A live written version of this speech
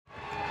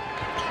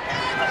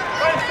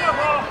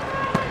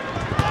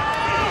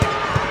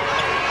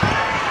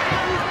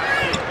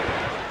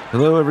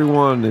Hello,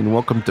 everyone, and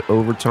welcome to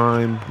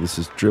Overtime. This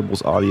is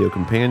Dribble's audio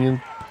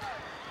companion,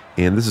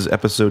 and this is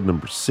episode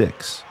number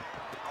 6.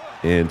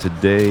 And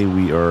today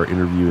we are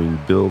interviewing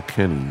Bill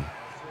Kenny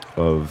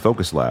of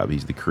Focus Lab.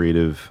 He's the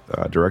creative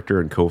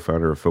director and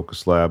co-founder of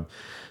Focus Lab.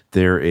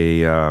 They're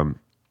a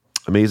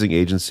amazing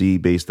agency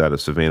based out of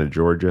Savannah,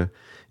 Georgia,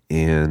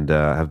 and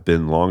have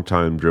been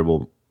longtime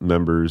Dribble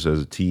members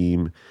as a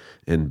team.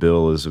 And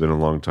Bill has been a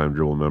longtime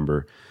Dribble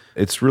member.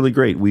 It's really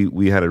great.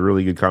 We had a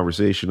really good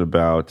conversation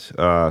about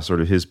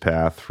sort of his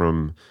path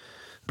from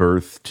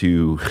birth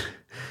to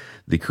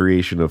the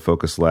creation of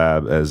Focus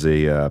Lab as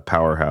a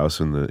powerhouse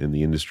in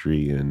the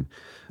industry, and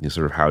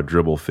sort of how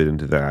Dribble fit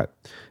into that,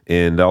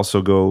 and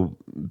also go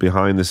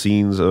behind the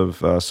scenes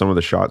of some of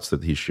the shots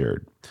that he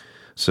shared.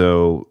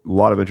 So a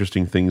lot of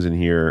interesting things in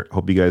here.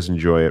 Hope you guys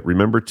enjoy it.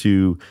 Remember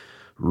to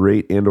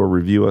rate and or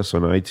review us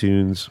on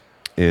iTunes,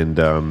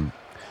 and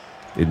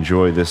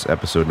enjoy this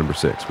episode number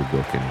 6 with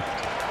Bill Kenny.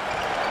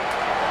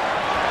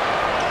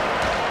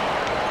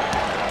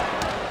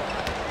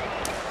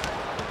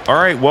 All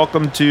right,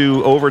 welcome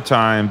to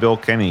Overtime, Bill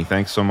Kenny.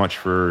 Thanks so much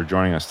for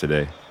joining us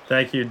today.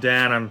 Thank you,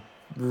 Dan. I'm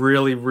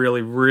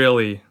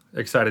really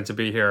excited to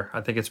be here.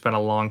 I think it's been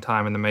a long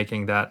time in the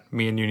making that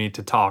me and you need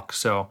to talk.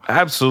 So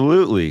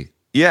Absolutely.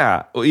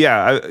 Yeah,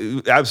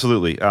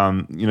 absolutely.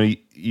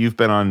 You've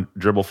been on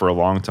Dribble for a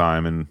long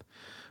time, and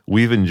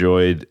we've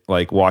enjoyed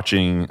like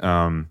watching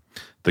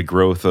the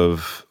growth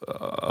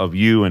of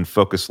you and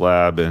Focus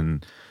Lab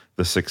and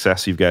the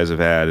success you guys have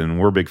had, and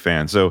we're big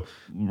fans. So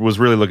was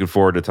really looking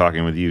forward to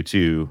talking with you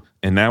too.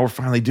 And now we're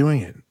finally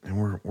doing it, and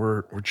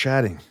we're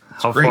chatting.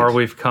 It's how great. far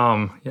we've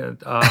come.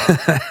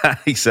 Yeah,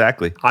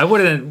 Exactly. I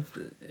wouldn't,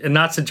 and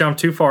not to jump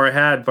too far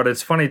ahead, but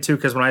it's funny too,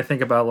 because when I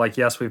think about like,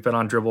 yes, we've been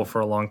on Dribble for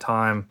a long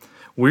time.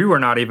 We were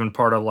not even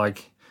part of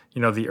like,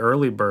 the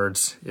early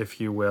birds,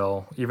 if you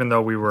will, even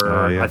though we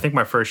were, Yeah. I think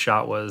my first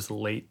shot was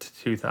late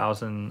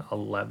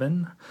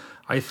 2011,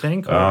 I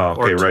think, or,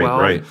 okay, or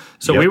 12. right.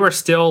 So Yep. we were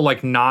still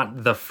like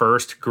not the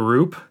first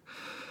group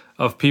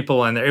of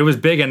people, and it was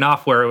big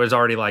enough where it was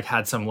already like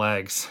had some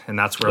legs, and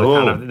that's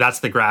where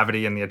that's the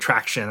gravity and the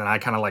attraction, and I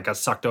kind of like got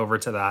sucked over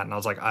to that, and I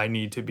was like, I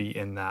need to be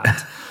in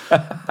that.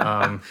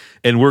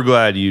 And we're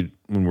glad you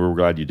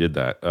did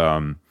that.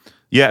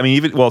 Yeah, I mean,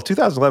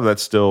 2011.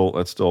 That's still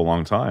a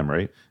long time,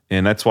 right?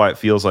 And that's why it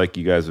feels like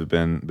you guys have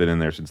been in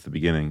there since the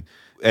beginning,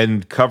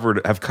 and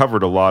have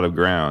covered a lot of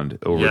ground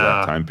over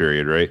that time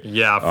period, right?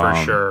 Yeah, for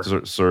sure.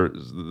 So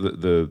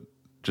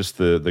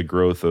the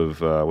growth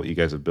of what you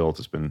guys have built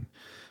has been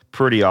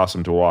pretty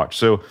awesome to watch.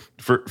 So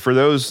for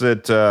those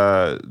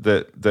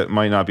that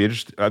might not be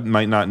interested,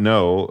 might not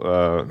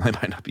know, they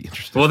might not be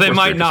interested. Well, they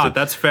might not.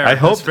 That's fair. I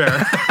hope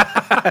That's fair.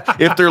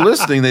 if they're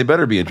listening, they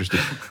better be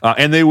interested,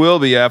 and they will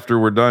be after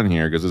we're done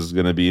here, because this is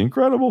going to be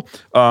incredible.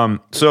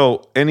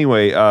 So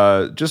anyway,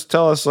 just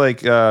tell us,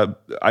 like,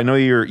 I know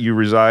you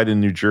reside in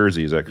New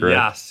Jersey. Is that correct?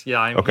 Yes. Yeah,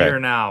 I'm here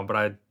now, but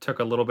I took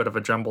a little bit of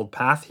a jumbled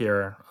path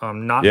here,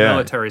 not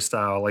military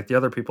style like the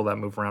other people that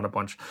move around a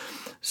bunch.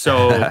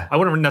 So I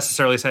wouldn't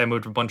necessarily say I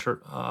moved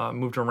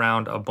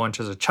around a bunch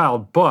as a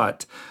child,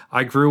 but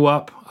I grew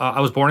up. I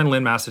was born in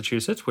Lynn,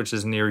 Massachusetts, which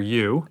is near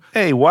you.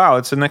 Hey, wow,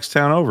 it's the next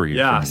town over here.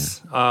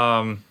 Yes,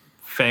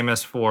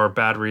 famous for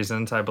bad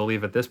reasons, I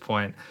believe, at this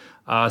point.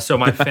 So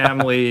my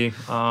family,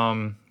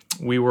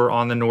 we were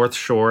on the North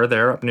Shore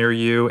there, up near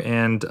you,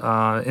 and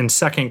in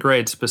second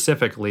grade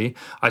specifically,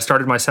 I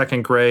started my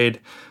second grade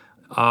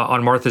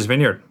on Martha's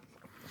Vineyard.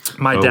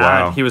 My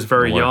dad, he was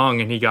very young,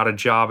 and he got a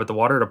job at the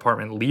water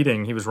department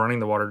he was running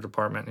the water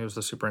department. He was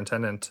the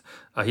superintendent.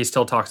 He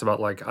still talks about,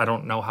 like, I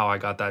don't know how I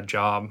got that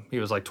job. He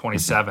was like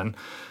 27.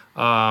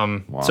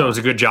 So it was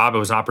a good job. It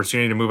was an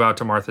opportunity to move out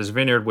to Martha's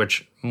Vineyard,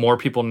 which more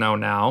people know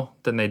now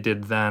than they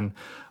did then.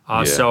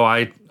 So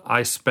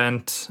I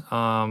spent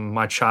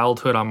my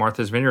childhood on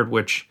Martha's Vineyard,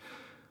 which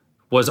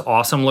was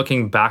awesome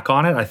looking back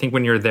on it. I think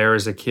when you're there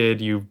as a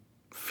kid, you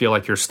feel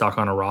like you're stuck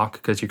on a rock,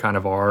 because you kind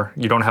of are.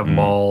 You don't have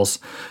malls.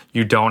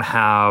 You don't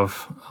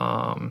have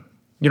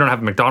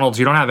McDonald's.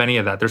 You don't have any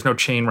of that. There's no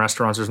chain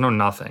restaurants. There's no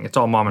nothing. It's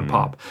all mom and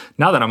pop.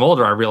 Now that I'm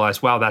older, I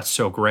realize, wow, that's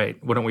so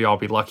great. Wouldn't we all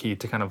be lucky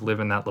to kind of live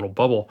in that little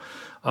bubble?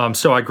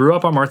 So I grew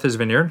up on Martha's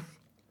Vineyard.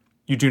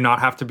 You do not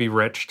have to be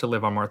rich to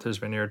live on Martha's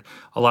Vineyard.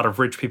 A lot of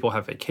rich people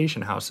have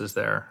vacation houses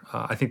there.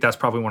 I think that's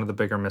probably one of the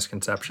bigger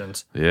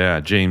misconceptions. Yeah,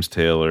 James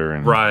Taylor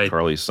and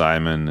Carly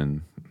Simon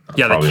and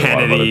the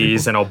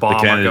Kennedys and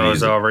Obama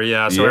goes over.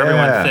 Yeah, so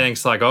everyone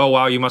thinks like, oh,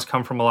 wow, you must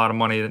come from a lot of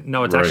money.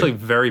 No, it's actually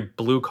very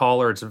blue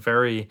collar. It's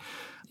very,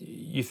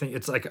 you think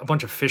it's like a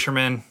bunch of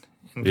fishermen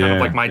and kind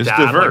of like my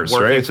dad. Diverse,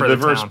 like, right? It's a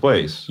diverse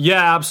place.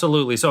 Yeah,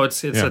 absolutely. So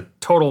it's a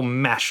total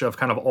mesh of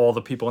kind of all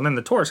the people. And then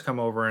the tourists come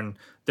over, and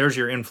there's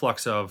your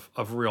influx of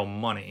real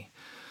money.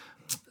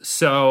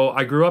 So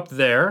I grew up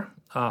there.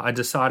 I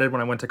decided when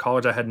I went to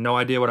college, I had no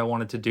idea what I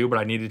wanted to do, but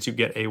I needed to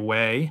get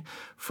away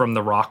from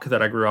the rock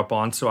that I grew up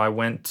on. So I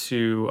went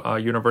to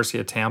University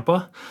of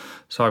Tampa.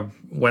 So I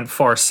went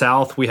far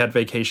south. We had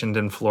vacationed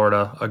in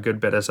Florida a good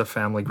bit as a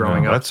family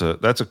growing up.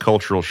 That's a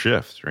cultural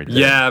shift, right there.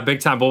 Yeah,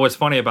 big time. But what's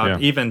funny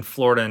about even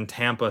Florida and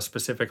Tampa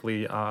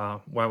specifically,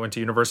 when I went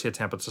to University of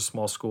Tampa, it's a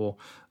small school.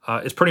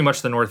 It's pretty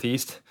much the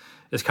Northeast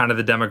is kind of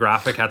the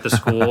demographic at the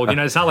school.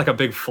 It's not like a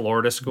big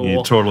Florida school.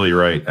 You're totally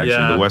right.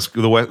 Actually,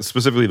 the west,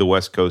 specifically the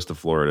west coast of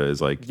Florida,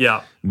 is like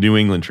New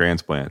England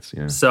transplants.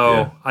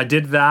 So I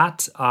did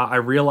that. I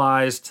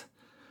realized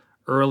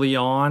early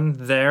on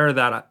there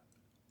that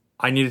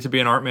I needed to be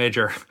an art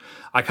major.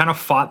 I kind of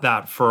fought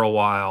that for a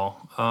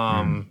while.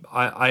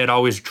 I had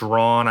always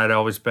drawn. I'd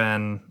always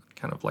been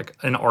kind of like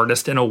an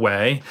artist in a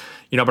way,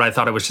 but I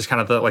thought it was just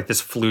kind of like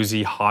this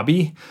floozy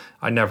hobby.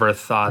 I never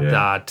thought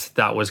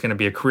that was going to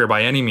be a career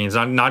by any means.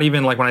 Not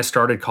even like when I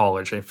started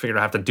college. I figured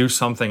I have to do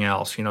something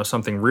else,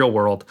 something real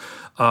world.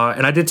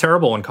 And I did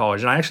terrible in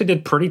college. And I actually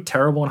did pretty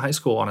terrible in high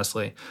school,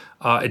 honestly.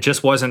 It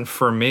just wasn't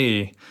for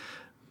me.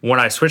 When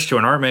I switched to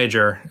an art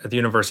major at the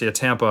University of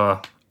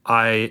Tampa,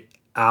 I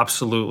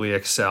absolutely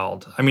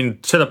excelled. I mean,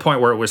 to the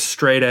point where it was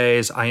straight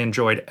A's. I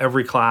enjoyed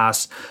every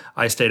class.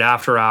 I stayed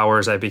after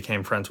hours. I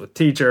became friends with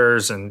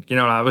teachers. And,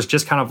 I was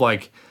just kind of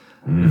like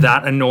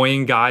that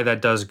annoying guy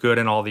that does good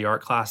in all the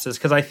art classes.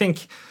 Because I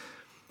think,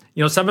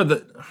 some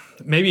of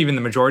maybe even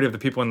the majority of the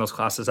people in those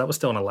classes, that was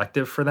still an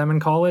elective for them in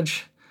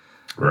college.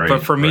 Right,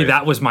 but for me,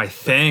 that was my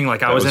thing.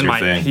 Like I was in my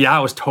thing. I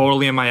was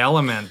totally in my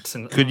element.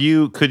 And could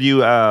you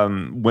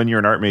when you're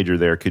an art major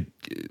there,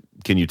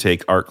 can you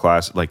take art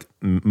class, like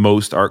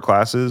most art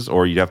classes,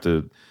 or you'd have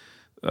to,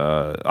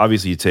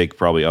 obviously you take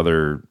probably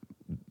other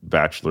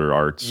bachelor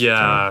arts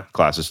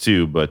classes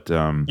too, but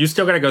you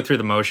still got to go through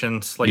the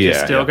motions. Like you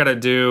still got to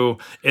do,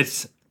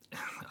 it's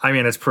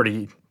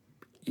pretty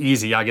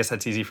easy. I guess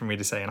that's easy for me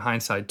to say in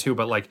hindsight too,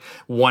 but like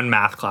one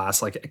math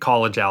class, like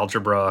college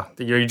algebra,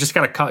 you just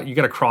got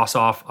to cross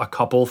off a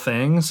couple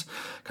things,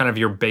 kind of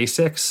your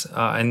basics,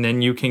 and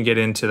then you can get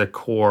into the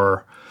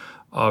core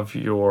of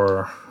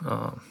your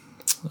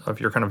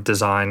kind of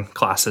design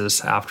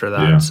classes after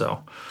that.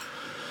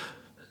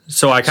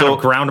 So I kind of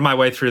ground my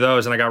way through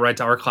those, and I got right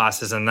to art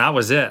classes, and that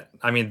was it.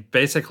 I mean,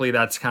 basically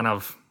that's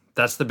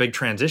the big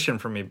transition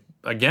for me,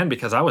 again,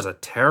 because I was a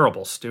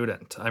terrible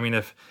student. I mean,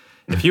 if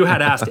you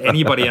had asked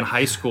anybody in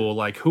high school,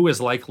 like, who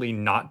is likely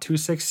not to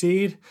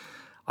succeed,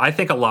 I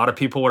think a lot of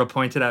people would have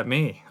pointed at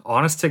me,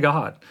 honest to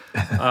God.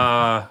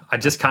 I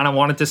just kind of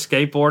wanted to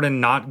skateboard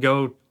and not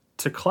go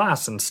to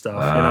class and stuff.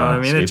 You know what I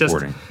mean?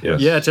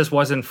 It just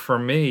wasn't for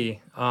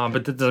me.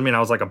 But that doesn't mean I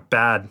was like a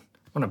bad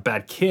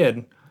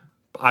kid.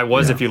 I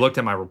was, if you looked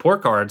at my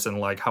report cards and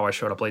like how I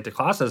showed up late to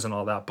classes and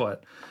all that,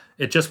 but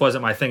it just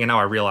wasn't my thing. And now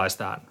I realized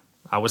that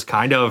I was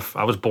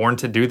born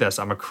to do this.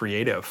 I'm a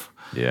creative.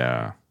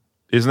 Yeah.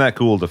 Isn't that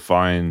cool to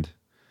find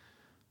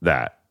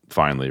that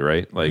finally,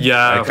 right? Like,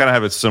 I kind of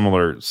have a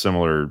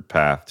similar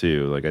path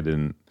too. Like I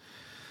didn't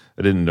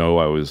know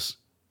I was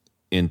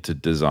into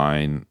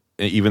design,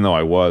 even though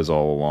I was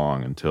all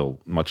along until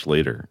much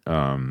later.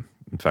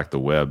 In fact, the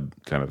web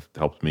kind of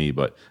helped me.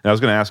 But I was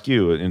going to ask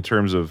you, in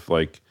terms of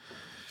like,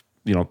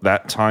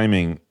 that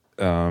timing,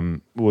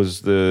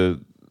 was the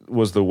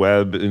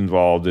web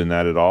involved in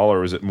that at all, or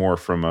was it more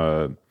from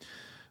a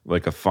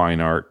fine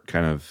art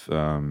kind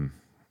of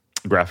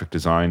graphic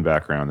design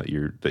background that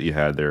you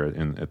had there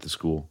at the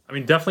school? I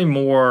mean, definitely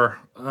more.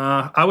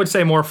 I would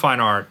say more fine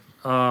art.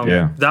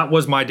 That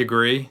was my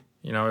degree.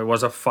 It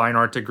was a fine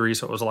art degree,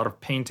 so it was a lot of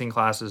painting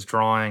classes,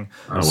 drawing,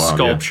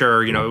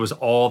 sculpture. It was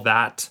all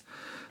that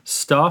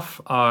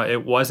stuff.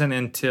 It wasn't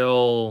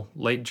until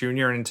late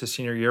junior and into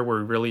senior year where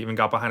we really even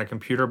got behind a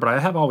computer, but I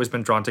have always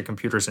been drawn to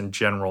computers in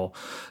general.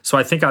 So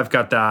I think I've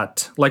got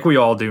that, like we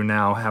all do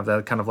now, have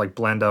that kind of like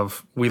blend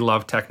of we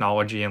love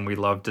technology and we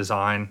love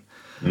design.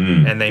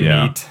 And they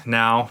meet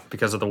now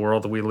because of the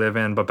world that we live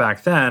in. But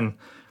back then,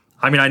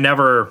 I mean, I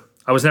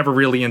was never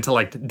really into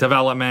like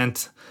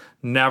development,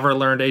 never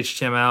learned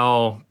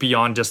HTML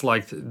beyond just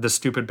like the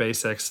stupid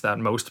basics that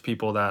most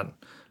people that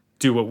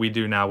do what we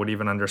do now would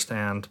even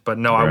understand. But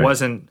no, right.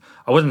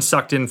 I wasn't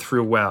sucked in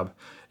through web.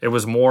 It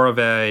was more of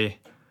I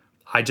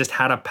just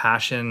had a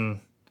passion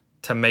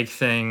to make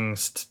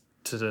things,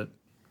 to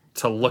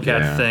look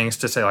at things,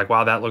 to say like,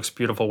 wow, that looks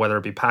beautiful, whether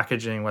it be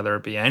packaging, whether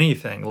it be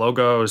anything,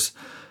 logos.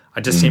 I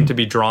just seem to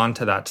be drawn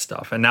to that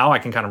stuff. And now I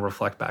can kind of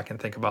reflect back and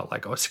think about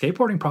like,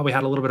 skateboarding probably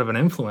had a little bit of an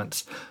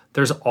influence.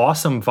 There's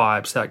awesome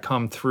vibes that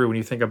come through when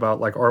you think about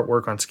like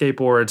artwork on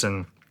skateboards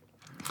and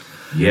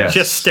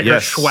just sticker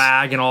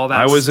swag and all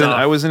that stuff.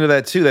 I was into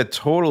that too. That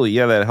totally,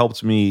 that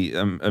helped me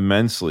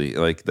immensely,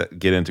 like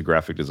get into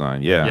graphic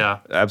design. Yeah,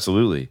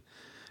 absolutely.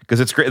 Because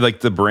it's great.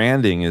 Like the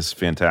branding is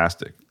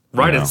fantastic.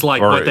 Right. It's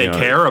like what they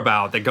care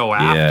about. They go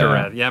after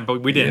it. Yeah,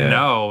 but we didn't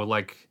know,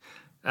 like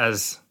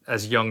as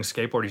young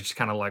skateboarders, just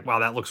kind of like, wow,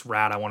 that looks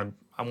rad. I want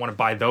to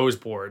buy those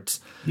boards.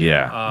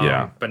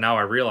 Yeah. But now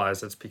I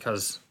realize it's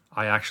because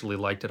I actually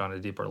liked it on a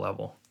deeper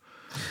level.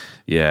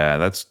 Yeah,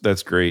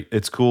 that's great.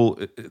 It's cool.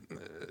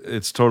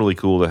 It's totally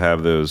cool to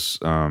have those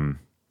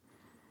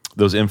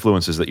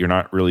influences that you're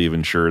not really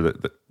even sure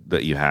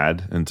that you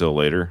had until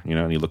later,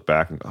 and you look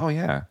back and go, oh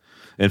yeah.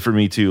 And for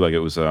me too, like it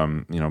was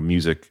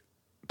music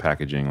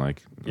packaging,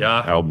 like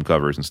album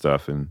covers and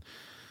stuff, and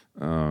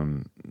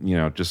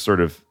just sort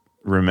of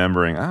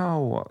remembering,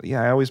 oh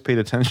yeah, I always paid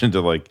attention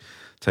to like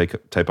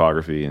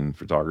typography and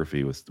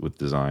photography with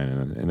design,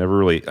 and I never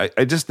really,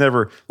 I just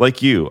never,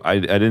 like you, I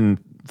didn't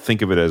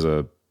think of it as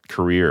a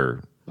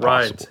career.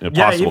 Right.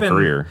 Possible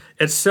career.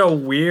 It's so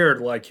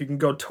weird. Like you can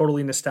go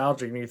totally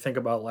nostalgic and you think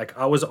about like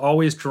I was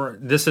always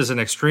this is an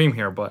extreme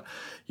here, but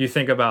you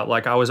think about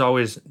like I was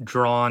always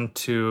drawn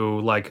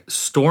to like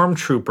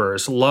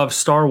stormtroopers, love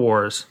Star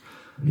Wars.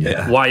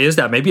 Yeah. Why is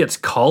that? Maybe it's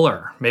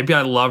color. Maybe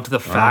I loved the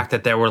fact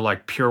that they were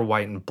like pure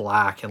white and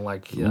black and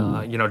like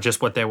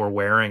just what they were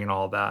wearing and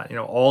all that.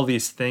 All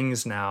these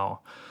things now.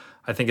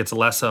 I think it's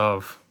less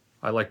of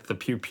I liked the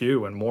pew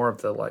pew and more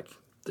of the like.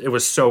 It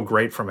was so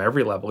great from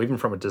every level, even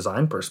from a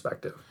design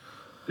perspective,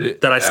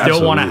 that I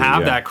still want to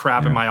have that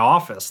crap in my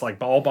office. Like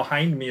all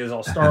behind me is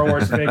all Star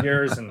Wars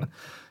figures and,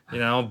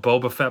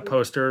 Boba Fett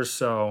posters.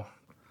 So,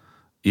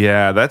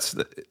 yeah,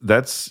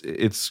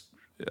 it's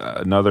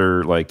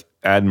another like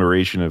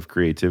admiration of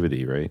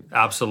creativity, right?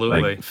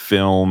 Absolutely. Like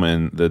film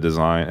and the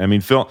design. I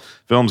mean,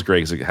 film's great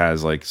because it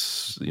has like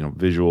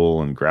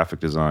visual and graphic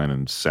design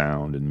and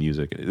sound and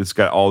music. It's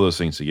got all those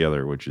things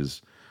together, which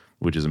is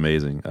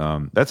amazing.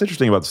 That's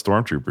interesting about the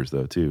stormtroopers,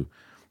 though. Too,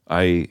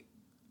 I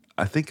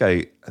think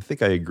I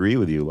agree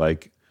with you.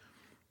 Like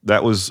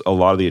that was a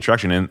lot of the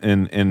attraction.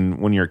 And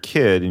when you're a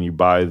kid and you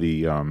buy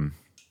the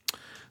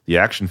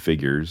action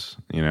figures,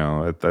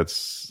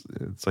 it's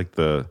like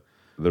the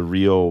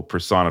real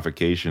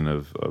personification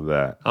of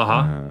that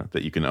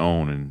that you can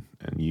own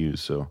and use.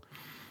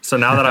 So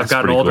now that I've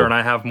gotten older cool. and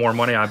I have more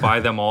money, I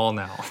buy them all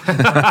now.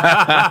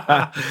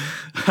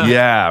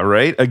 Yeah,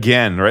 right?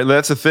 Again, right?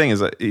 That's the thing is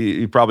that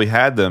you probably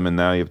had them and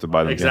now you have to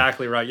buy them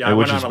exactly again. Right. Yeah, I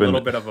went on a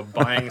little bit of a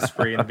buying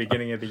spree in the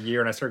beginning of the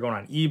year and I started going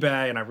on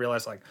eBay and I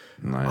realized like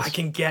I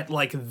can get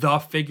like the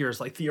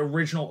figures, like the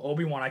original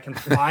Obi-Wan. I can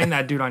find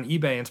that dude on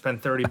eBay and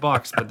spend $30.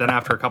 But then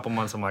after a couple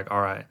months, I'm like,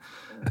 all right,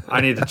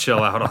 I need to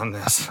chill out on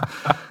this.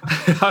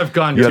 I've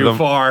gone too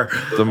far.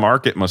 The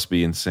market must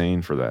be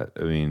insane for that.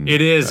 I mean,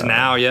 it is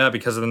now,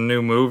 because of the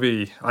new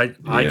movie.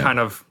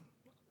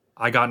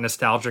 I got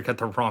nostalgic at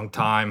the wrong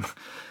time.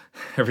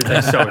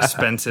 Everything's so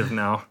expensive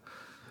now.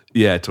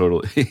 Yeah,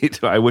 totally.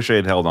 I wish I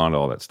had held on to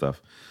all that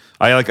stuff.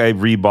 I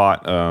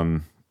rebought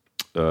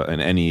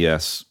an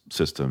NES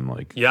system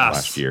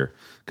last year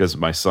because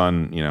my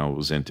son,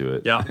 was into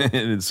it. Yeah,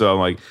 and so I'm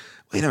like,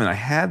 wait a minute, I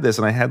had this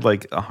and I had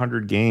like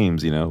 100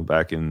 games,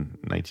 back in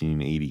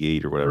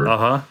 1988 or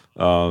whatever.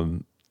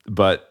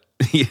 But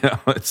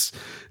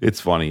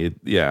it's funny.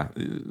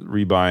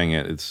 Rebuying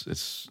it,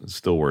 it's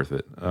still worth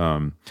it.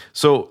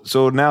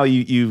 So now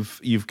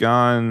you've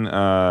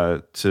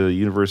gone to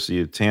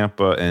University of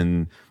Tampa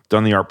and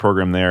done the art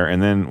program there,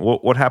 and then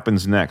what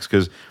happens next?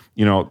 Because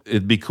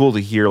it'd be cool to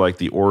hear like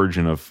the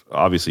origin of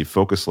obviously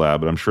Focus Lab,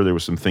 but I'm sure there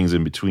was some things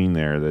in between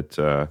there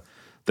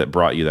that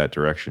brought you that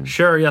direction.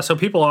 Sure, yeah. So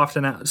people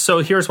often ask, so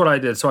here's what I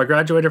did. So I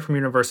graduated from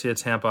University of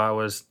Tampa. I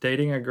was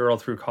dating a girl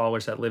through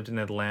college that lived in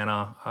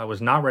Atlanta. I was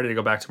not ready to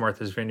go back to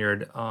Martha's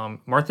Vineyard.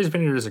 Martha's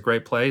Vineyard is a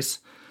great place.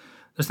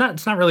 It's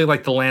not really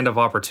like the land of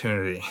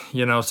opportunity,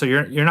 so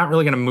you're not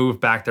really going to move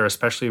back there,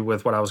 especially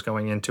with what I was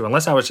going into,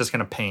 unless I was just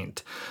going to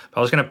paint. If I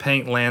was going to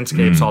paint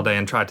landscapes all day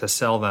and try to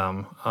sell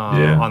them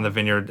on the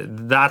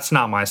vineyard, that's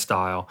not my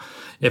style.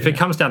 If it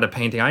comes down to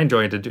painting, I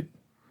enjoy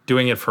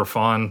doing it for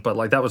fun, but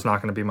like that was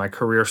not going to be my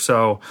career.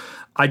 So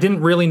I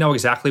didn't really know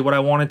exactly what I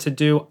wanted to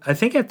do. I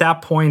think at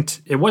that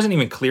point, it wasn't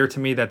even clear to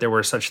me that there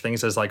were such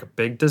things as like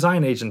big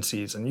design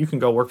agencies and you can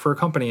go work for a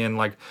company and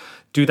like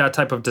do that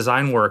type of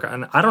design work.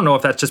 And I don't know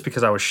if that's just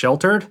because I was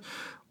sheltered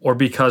or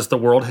because the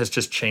world has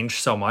just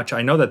changed so much.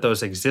 I know that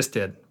those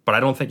existed, but I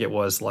don't think it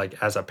was like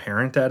as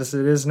apparent as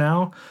it is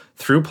now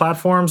through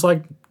platforms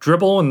like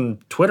Dribbble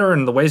and Twitter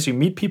and the ways you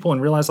meet people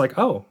and realize like,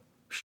 oh,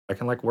 I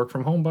can like work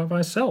from home by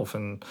myself.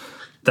 And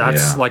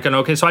that's like an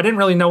okay. So I didn't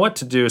really know what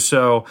to do.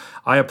 So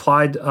I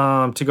applied to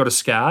go to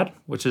SCAD,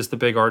 which is the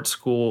big art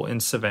school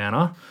in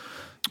Savannah.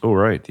 Oh,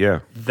 right. Yeah.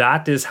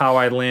 That is how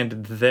I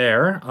landed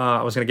there.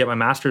 I was going to get my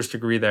master's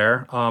degree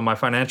there. My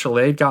financial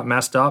aid got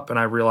messed up and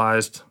I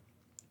realized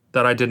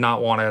that I did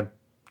not want to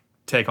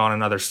take on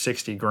another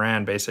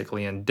 $60,000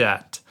 basically in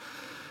debt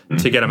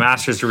to get a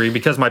master's degree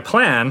because my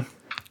plan,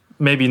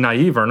 maybe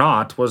naive or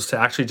not, was to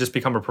actually just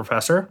become a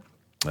professor.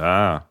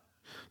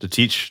 To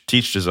teach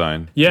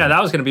design. Yeah,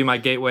 that was going to be my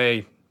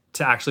gateway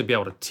to actually be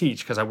able to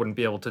teach because I wouldn't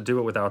be able to do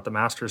it without the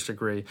master's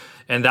degree.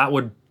 And that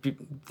would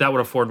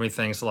afford me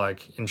things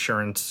like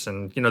insurance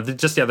and,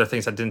 just the other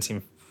things that didn't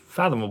seem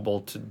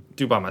fathomable to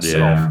do by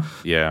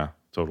myself. Yeah,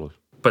 totally.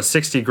 But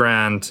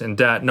 $60,000 in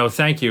debt, no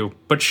thank you.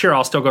 But sure,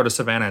 I'll still go to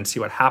Savannah and see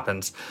what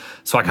happens.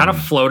 So I kind of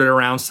floated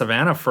around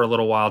Savannah for a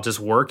little while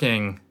just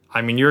working.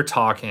 I mean, you're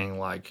talking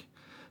like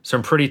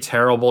some pretty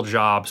terrible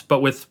jobs, but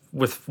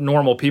with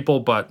normal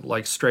people, but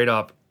like straight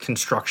up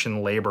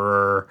construction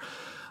laborer.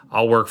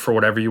 I'll work for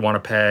whatever you want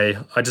to pay.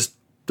 I just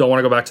don't want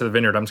to go back to the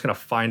vineyard. I'm just going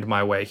to find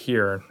my way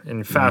here.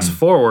 And fast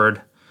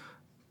forward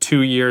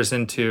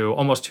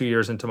almost 2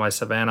 years into my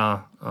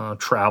Savannah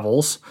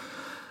travels,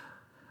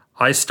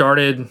 I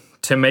started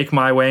to make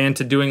my way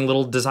into doing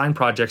little design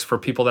projects for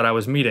people that I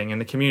was meeting in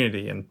the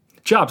community and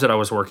jobs that I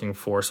was working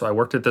for. So I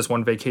worked at this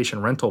one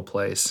vacation rental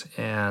place,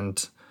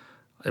 and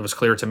it was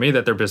clear to me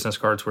that their business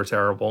cards were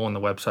terrible and the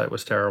website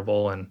was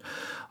terrible, and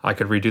I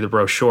could redo the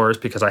brochures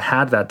because I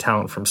had that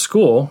talent from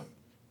school.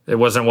 It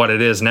wasn't what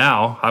it is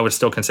now. I would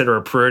still consider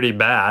it pretty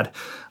bad,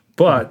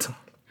 but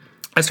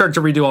I started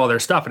to redo all their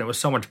stuff, and it was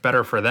so much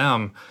better for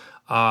them.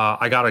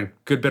 I got a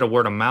good bit of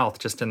word of mouth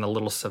just in the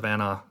little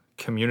Savannah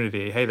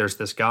community. Hey, there's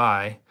this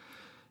guy.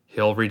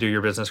 He'll redo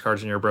your business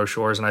cards and your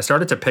brochures. And I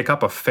started to pick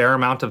up a fair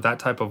amount of that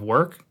type of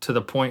work to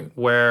the point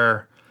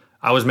where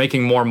I was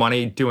making more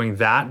money doing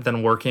that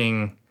than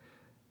working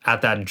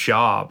at that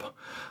job.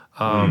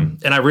 And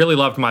I really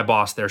loved my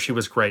boss there. She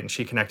was great, and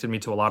she connected me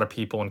to a lot of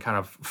people and kind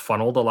of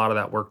funneled a lot of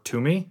that work to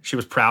me. She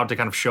was proud to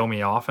kind of show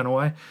me off in a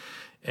way.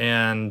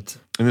 And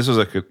this was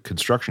like a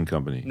construction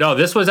company? No,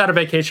 this was at a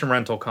vacation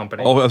rental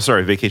company. Oh, I'm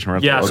sorry, vacation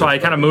rental. Yeah, okay. So I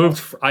kind of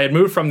moved. I had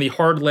moved from the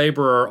hard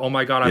laborer, oh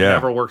my God, I've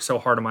never worked so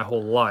hard in my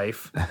whole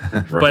life.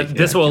 Right, but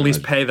this will at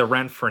least pay the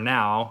rent for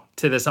now,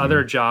 to this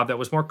other job that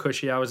was more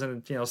cushy. I was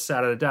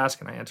sat at a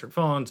desk and I answered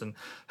phones and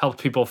helped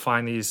people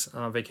find these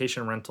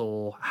vacation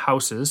rental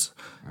houses.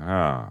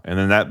 And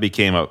then that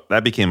became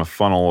a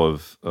funnel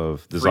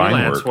of design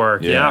freelance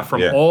work. Yeah,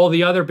 from yeah. all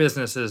the other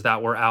businesses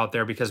that were out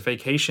there, because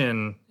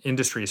vacation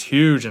industry is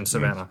huge in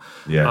Savannah.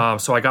 Yeah.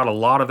 So I got a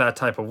lot of that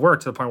type of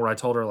work to the point where I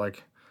told her,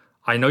 like,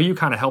 I know you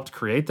kind of helped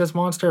create this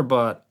monster,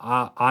 but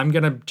I'm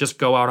going to just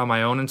go out on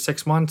my own in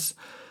 6 months,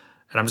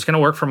 and I'm just going to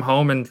work from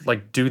home and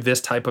like do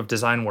this type of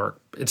design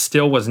work. It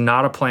still was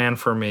not a plan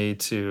for me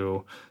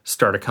to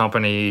start a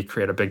company,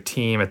 create a big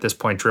team. At this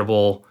point,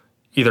 Dribbble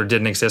either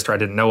didn't exist or I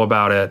didn't know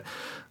about it.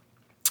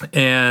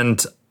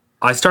 And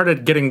I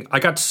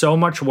got so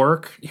much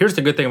work. Here's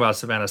the good thing about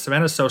Savannah.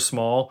 Savannah's so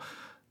small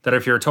that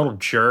if you're a total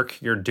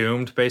jerk, you're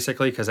doomed,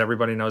 basically, because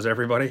everybody knows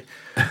everybody.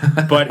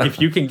 But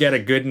if you can get a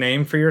good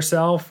name for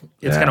yourself,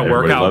 it's going to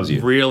work out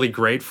really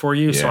great for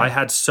you. Yeah. So I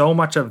had so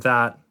much of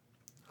that.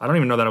 I don't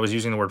even know that I was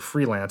using the word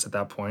freelance at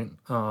that point,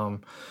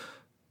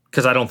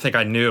 because I don't think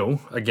I knew,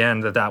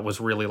 again, that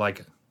was really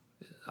like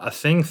a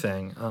thing.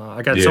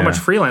 I got so much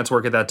freelance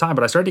work at that time,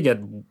 but I started to get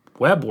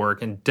web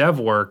work and dev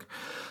work.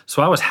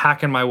 So I was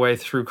hacking my way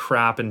through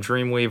crap and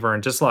Dreamweaver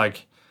and just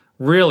like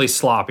really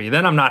sloppy.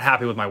 Then I'm not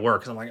happy with my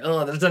work because I'm like,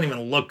 oh, this doesn't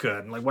even look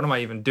good. Like, what am I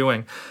even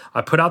doing?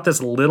 I put out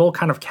this little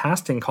kind of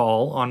casting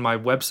call on my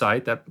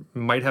website that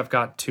might have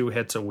got 2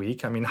 hits a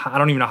week. I mean, I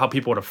don't even know how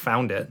people would have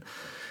found it.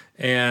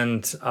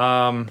 And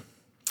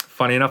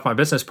funny enough, my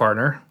business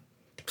partner,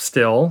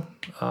 still,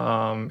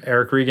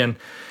 Eric Regan,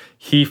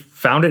 he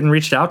found it and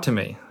reached out to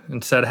me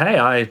and said,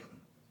 hey,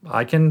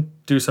 I can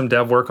do some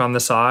dev work on the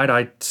side.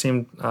 I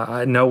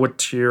know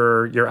what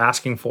you're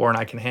asking for, and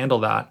I can handle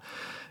that.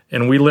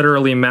 And we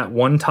literally met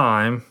one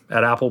time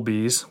at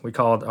Applebee's. We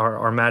call it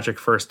our magic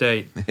first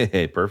date.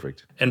 Hey,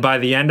 perfect. And by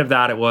the end of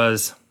that, it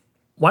was,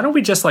 why don't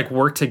we just like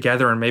work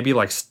together and maybe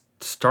like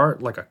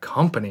start like a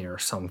company or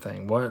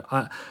something?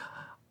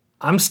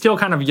 I'm still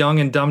kind of young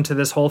and dumb to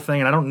this whole thing,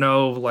 and I don't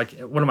know, like,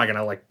 what am I going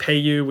to like pay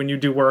you when you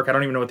do work? I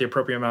don't even know what the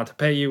appropriate amount to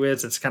pay you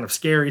is. It's kind of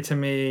scary to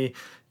me.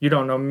 You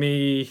don't know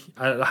me.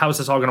 How is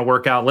this all going to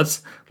work out?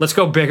 Let's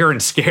go bigger and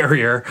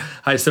scarier,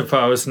 I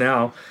suppose,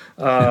 now.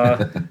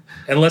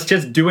 And let's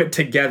just do it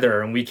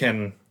together, and we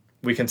can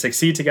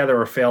succeed together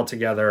or fail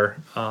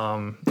together.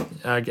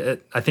 I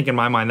think in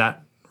my mind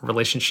that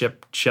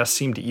relationship just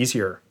seemed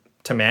easier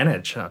to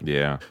manage.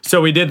 Yeah. So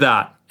we did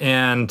that,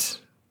 and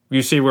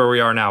you see where we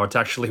are now. It's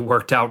actually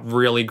worked out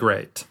really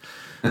great.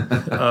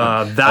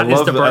 I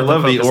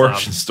love the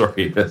origin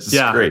story. That's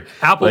great.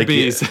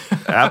 Applebee's.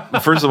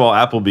 First of all,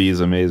 Applebee's is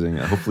amazing.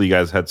 Hopefully, you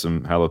guys had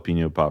some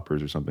jalapeno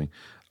poppers or something.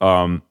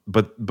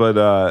 But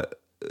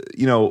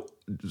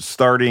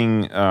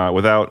starting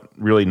without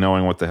really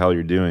knowing what the hell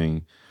you're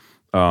doing,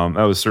 that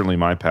was certainly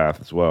my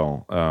path as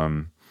well.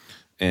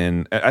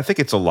 And I think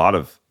it's a lot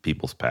of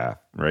people's path,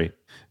 right?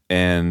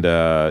 And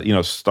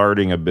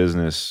starting a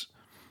business,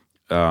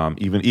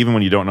 even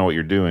when you don't know what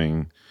you're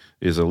doing,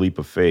 is a leap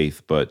of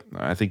faith. But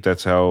I think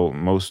that's how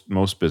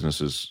most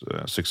businesses,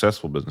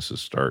 successful businesses,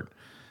 start.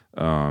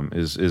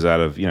 Is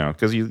out of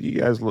because you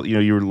guys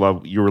you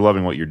were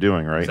loving what you're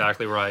doing, right?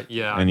 Exactly right.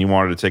 Yeah. And you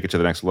wanted to take it to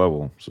the next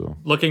level. So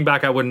looking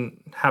back, I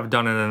wouldn't have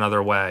done it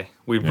another way.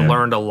 We've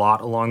learned a lot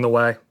along the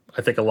way.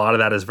 I think a lot of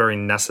that is very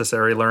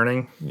necessary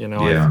learning.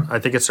 I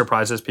think it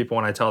surprises people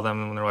when I tell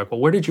them, and they're like, "Well,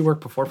 where did you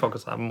work before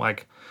Focus Lab?" I'm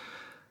like,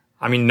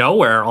 I mean,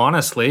 nowhere,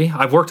 honestly.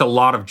 I've worked a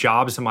lot of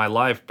jobs in my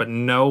life, but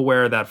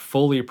nowhere that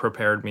fully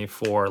prepared me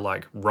for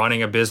like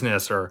running a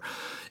business or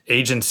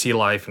agency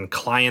life and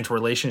client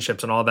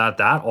relationships and all that.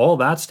 All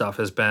that stuff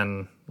has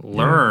been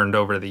learned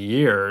over the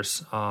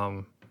years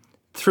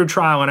through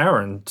trial and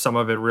error, and some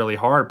of it really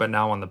hard. But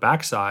now on the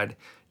backside,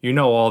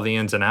 all the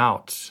ins and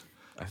outs.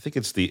 I think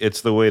it's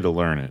the way to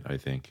learn it. I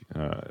think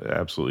it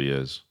absolutely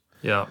is.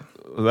 Yeah.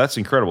 Well, that's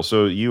incredible.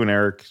 So you and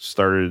Eric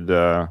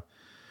started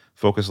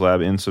Focus Lab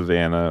in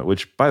Savannah,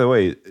 which, by the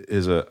way,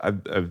 is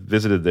I've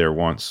visited there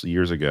once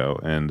years ago,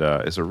 and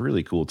it's a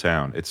really cool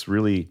town. It's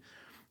really,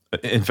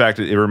 in fact,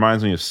 it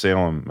reminds me of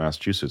Salem,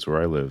 Massachusetts,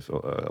 where I live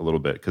a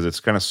little bit, because it's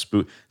kind of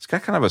It's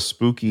got kind of a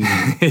spooky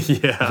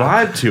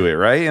vibe to it,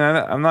 right? And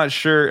I'm not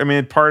sure. I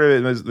mean, part of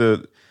it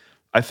was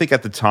I think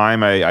at the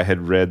time I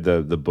had read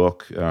the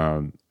book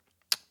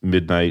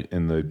Midnight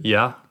in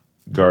the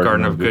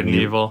Garden of Good and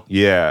Evil.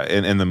 Yeah,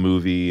 and the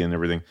movie and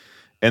everything.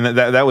 And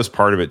that was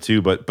part of it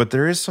too, but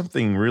there is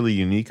something really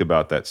unique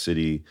about that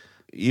city,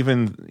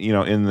 even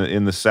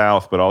in the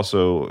South, but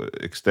also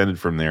extended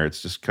from there.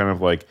 It's just kind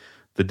of like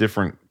the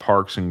different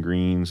parks and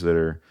greens that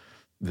are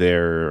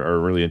there are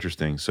really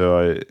interesting.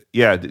 So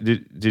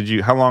did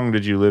you? How long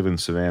did you live in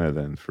Savannah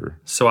then?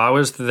 So I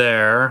was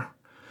there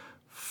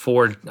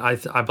for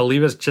I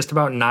believe it's just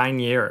about 9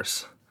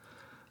 years.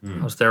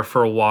 I was there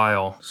for a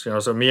while. So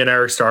me and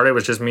Eric started. It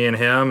was just me and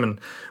him, and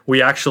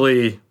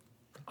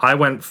I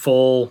went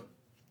full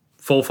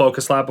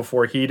Focus Lab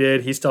before he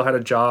did. He still had a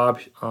job.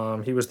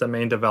 He was the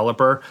main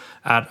developer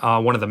at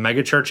one of the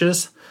mega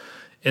churches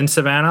in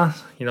Savannah.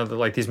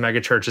 Like these mega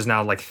churches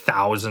now, like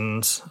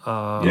thousands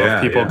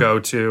of people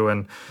go to,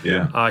 and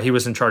he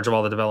was in charge of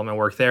all the development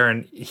work there.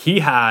 And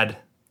he had,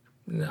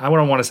 I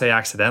wouldn't want to say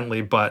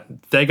accidentally, but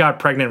they got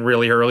pregnant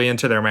really early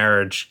into their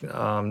marriage,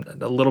 a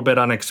little bit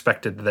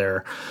unexpected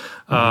there,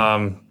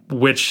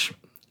 which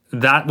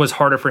that was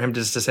harder for him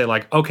just to say,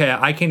 like, okay,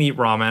 I can eat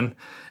ramen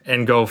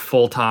and go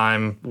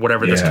full-time,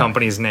 whatever this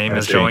company's name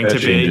is going to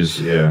be.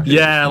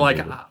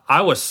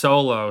 I was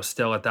solo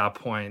still at that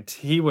point.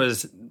 He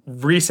was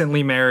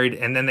recently married,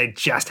 and then they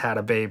just had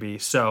a baby.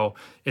 So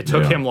it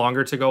took him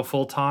longer to go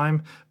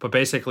full-time. But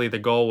basically the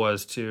goal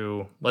was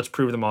let's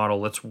prove the model,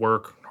 let's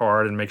work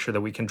hard and make sure that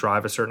we can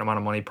drive a certain amount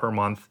of money per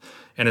month.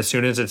 And as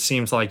soon as it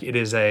seems like it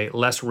is a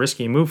less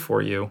risky move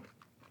for you,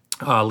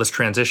 let's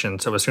transition.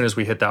 So as soon as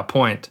we hit that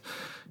point,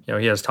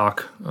 he has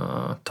talk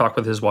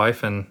with his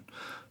wife and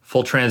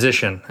full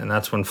transition. And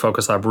that's when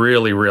Focus Lab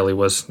really, really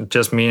was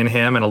just me and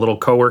him in a little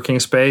co-working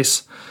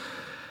space,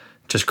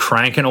 just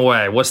cranking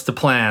away. What's the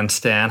plan,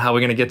 Stan? How are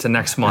we going to get to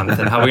next month?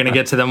 And how are we going to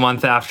get to the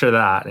month after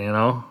that,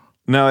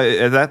 No,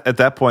 at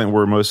that point,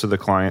 were most of the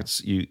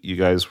clients you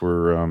guys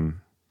were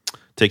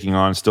taking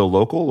on still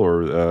local,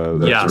 or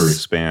that sort of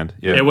expand?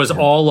 Yeah, it was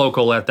all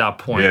local at that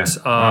point. Yeah.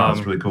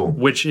 That's really cool.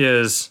 Which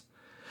is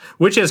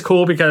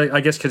cool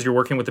because you're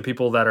working with the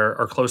people that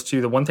are close to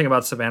you. The one thing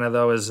about Savannah,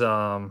 though, is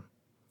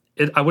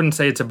I wouldn't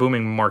say it's a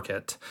booming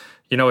market.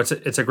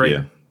 It's a great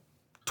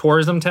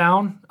tourism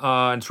town.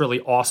 It's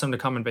really awesome to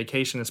come and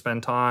vacation and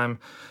spend time,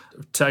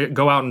 to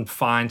go out and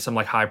find some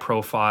like high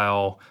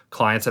profile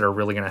clients that are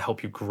really going to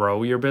help you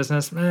grow your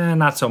business.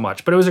 Not so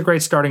much, but it was a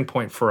great starting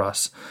point for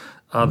us.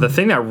 The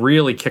thing that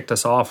really kicked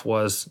us off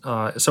was,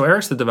 so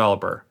Eric's the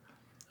developer.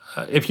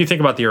 If you think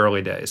about the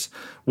early days,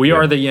 we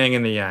are the yin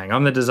and the yang.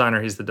 I'm the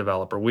designer, he's the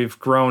developer. We've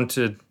grown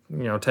to,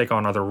 take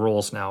on other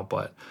roles now,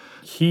 but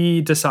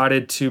he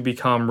decided to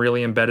become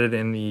really embedded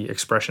in the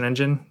Expression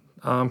Engine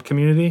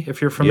community, if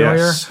you're familiar.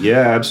 Yes. Yeah,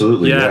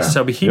 absolutely. Yeah.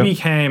 So he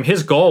became,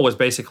 his goal was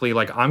basically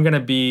like, I'm going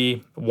to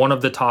be one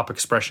of the top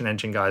Expression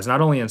Engine guys,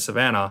 not only in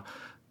Savannah,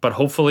 but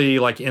hopefully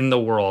like in the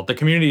world. The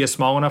community is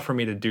small enough for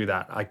me to do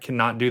that. I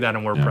cannot do that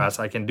in WordPress.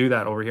 I can do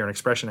that over here in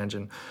Expression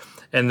Engine.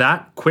 And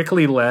that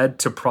quickly led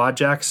to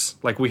projects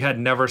like we had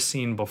never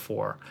seen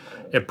before.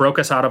 It broke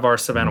us out of our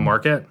Savannah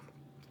market.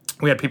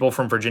 We had people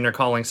from Virginia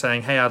calling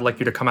saying, hey, I'd like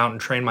you to come out and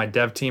train my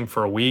dev team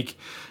for a week,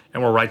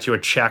 and we'll write you a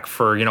check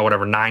for,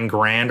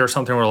 $9,000 or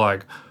something. We're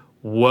like,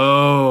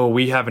 whoa,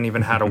 we haven't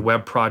even had a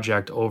web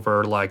project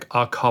over like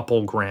a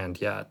couple grand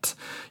yet.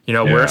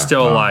 We're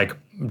still like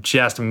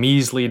just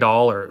measly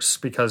dollars,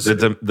 because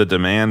the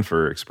demand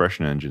for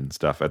Expression Engine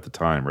stuff at the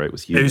time, right,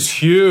 was huge. It was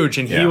huge,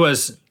 and he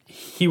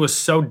was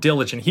so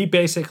diligent. He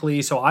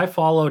basically, so I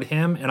followed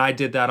him, and I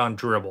did that on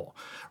Dribbble.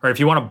 Or if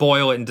you want to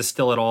boil it and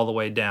distill it all the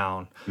way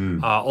down,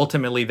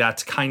 ultimately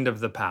that's kind of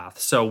the path.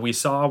 So we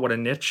saw what a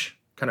niche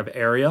kind of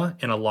area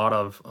and a lot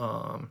of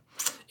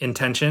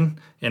intention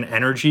and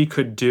energy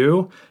could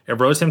do. It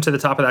rose him to the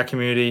top of that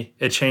community.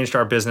 It changed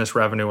our business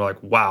revenue. We're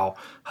like, wow,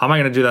 how am I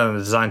going to do that on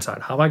the design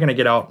side? How am I going to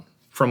get out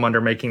from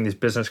under making these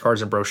business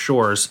cards and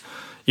brochures?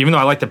 Even though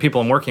I like the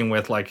people I'm working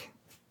with, like,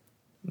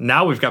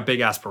 now we've got big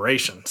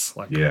aspirations.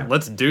 Like,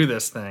 let's do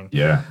this thing.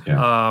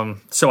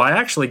 So I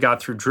actually got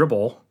through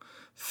Dribbble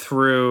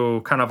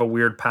through kind of a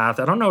weird path.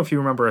 I don't know if you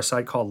remember a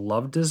site called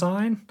Love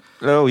Design.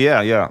 Oh,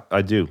 yeah,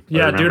 I do.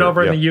 Yeah, dude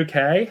over in the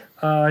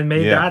UK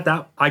made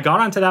that. I got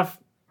onto that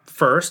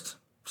first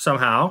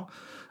somehow.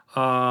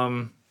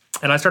 And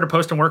I started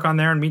posting work on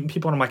there and meeting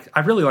people, and I'm like, I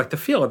really like the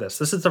feel of this.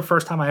 This is the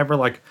first time I ever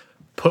like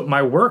put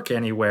my work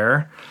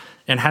anywhere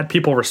and had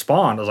people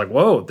respond. I was like,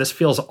 whoa, this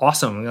feels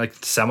awesome, like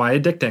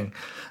semi-addicting.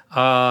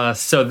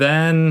 So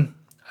then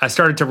I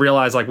started to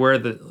realize like where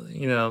the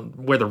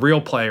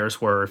real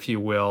players were, if you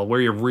will, where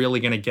you're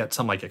really going to get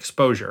some like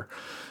exposure.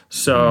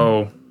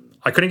 So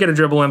I couldn't get a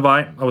Dribbble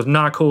invite. I was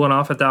not cool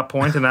enough at that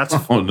point, and that's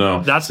Oh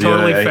no, that's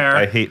totally fair.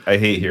 I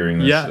hate hearing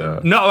this. Yeah,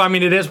 no, I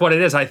mean it is what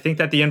it is. I think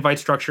that the invite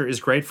structure is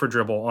great for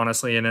Dribbble,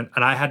 honestly, and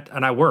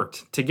I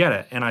worked to get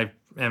it, and I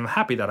am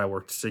happy that I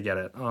worked to get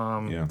it.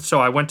 So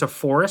I went to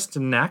Forest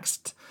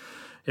next.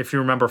 If you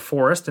remember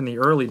Forest in the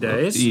early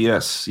days,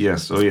 Yes.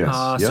 Oh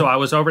yes. So I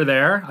was over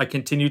there. I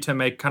continued to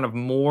make kind of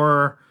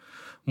more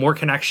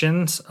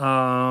connections,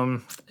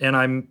 and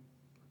I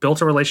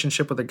built a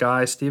relationship with a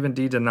guy, Stephen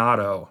D.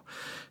 Donato.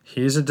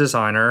 He's a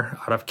designer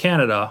out of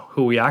Canada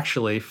who we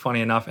actually,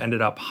 funny enough,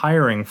 ended up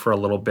hiring for a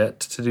little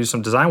bit to do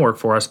some design work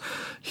for us.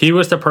 He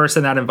was the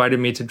person that invited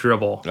me to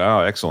Dribbble. Oh,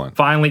 excellent.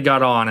 Finally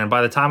got on, and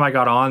by the time I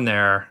got on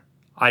there,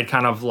 I'd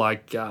kind of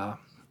like I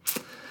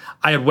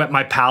had wet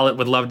my palate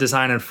with Love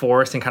Design and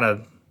Forest and kind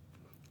of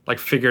like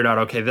figured out,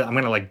 okay, I'm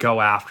going to like go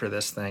after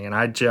this thing. And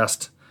I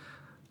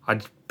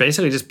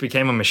basically just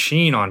became a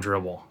machine on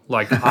Dribbble.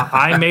 Like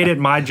I made it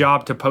my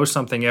job to post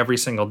something every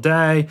single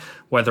day,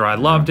 whether I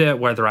loved it,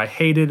 whether I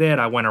hated it.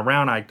 I went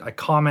around, I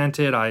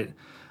commented. I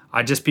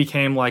just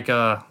became like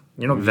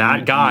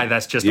that guy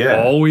that's just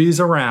always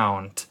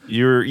around.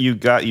 You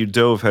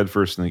dove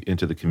headfirst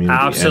into the community.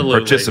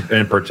 Absolutely.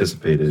 and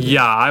participated.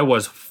 Yeah, I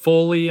was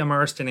fully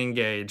immersed and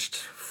engaged.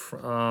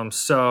 And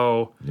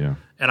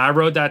I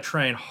rode that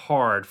train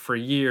hard for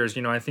years.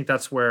 I think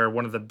that's where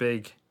one of the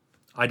big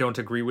I don't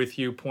agree with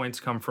you points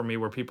come from me,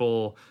 where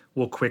people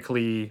will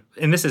quickly,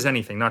 and this is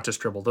anything, not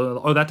just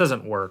Dribbble, that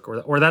doesn't work,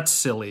 or that's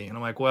silly. And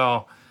I'm like,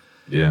 well,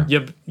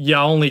 you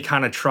only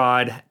kind of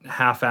tried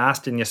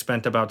half-assed and you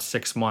spent about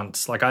 6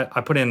 months. Like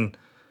I put in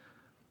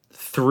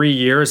 3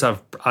 years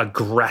of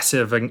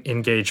aggressive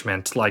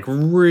engagement, like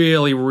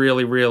really,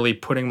 really, really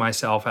putting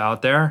myself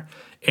out there.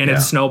 And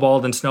it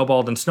snowballed and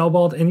snowballed and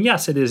snowballed. And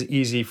yes, it is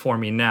easy for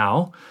me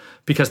now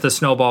because the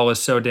snowball is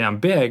so damn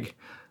big,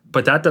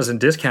 but that doesn't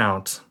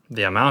discount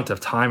the amount of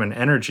time and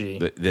energy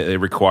they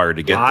required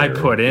to get there. I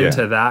put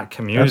into that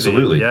community.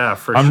 Absolutely. Yeah,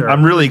 for sure.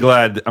 I'm really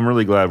glad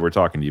we're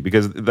talking to you,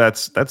 because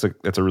that's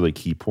a really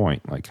key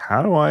point. Like,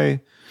 how do I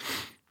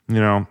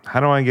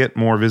get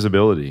more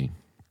visibility?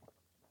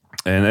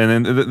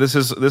 And this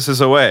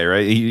is a way,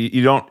 right?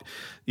 You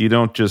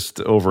don't just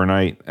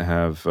overnight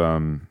have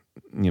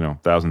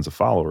thousands of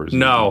followers.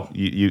 No,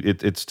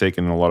 it's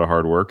taken a lot of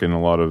hard work and a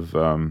lot of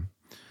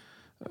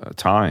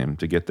time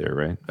to get there,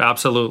 right?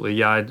 Absolutely,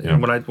 yeah.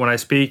 And when I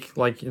speak,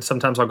 like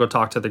sometimes I'll go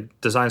talk to the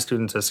design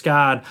students at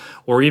SCAD,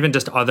 or even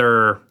just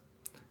other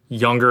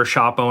younger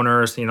shop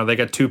owners. They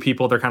get 2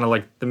 people. They're kind of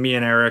like the me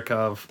and Eric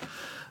of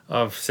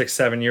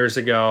 6-7 years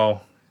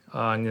ago.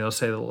 And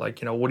say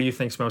like, what do you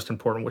think's most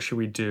important? What should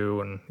we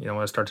do? And when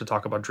I start to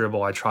talk about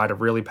Dribbble, I try to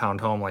really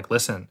pound home, like,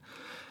 listen,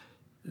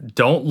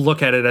 don't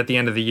look at it at the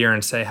end of the year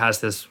and say,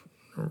 has this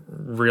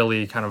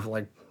really kind of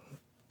like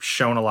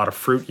shown a lot of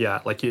fruit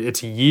yet? Like,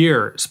 it's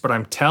years, but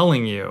I'm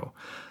telling you,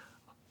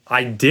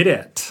 I did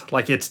it.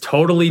 Like, it's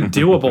totally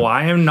doable.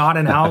 I am not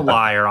an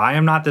outlier. I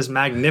am not this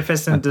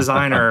magnificent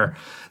designer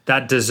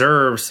that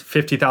deserves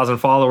 50,000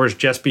 followers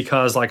just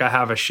because like I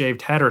have a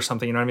shaved head or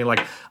something. You know what I mean?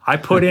 Like, I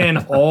put in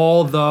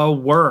all the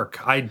work.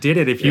 I did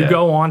it. If you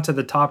go on to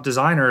the top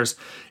designers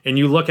and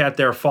you look at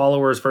their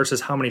followers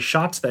versus how many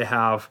shots they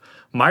have,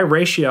 my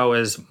ratio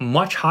is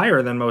much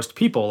higher than most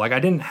people. Like, I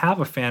didn't have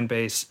a fan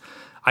base.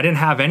 I didn't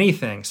have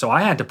anything. So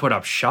I had to put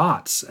up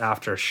shots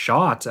after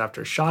shots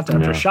after shots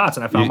after shots.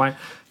 And I found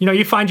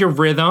you find your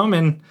rhythm,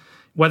 and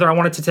whether I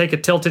wanted to take a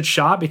tilted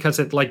shot because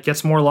it like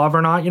gets more love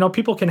or not,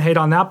 people can hate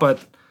on that, but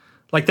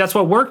like, that's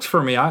what worked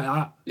for me.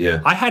 I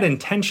had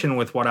intention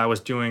with what I was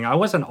doing. I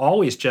wasn't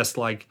always just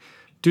like,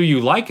 do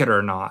you like it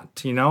or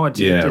not? It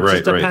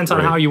just depends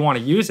on how you want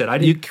to use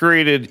it. You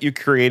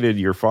created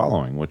your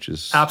following, which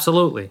is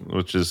absolutely,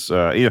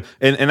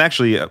 and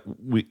actually I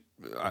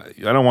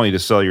don't want you to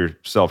sell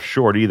yourself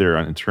short either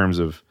in terms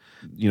of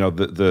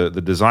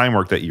the design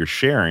work that you're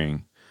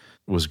sharing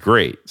was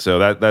great. So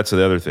that's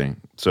the other thing.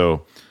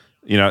 So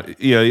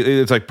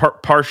it's like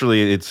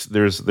partially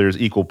there's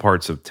equal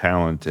parts of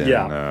talent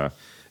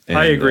and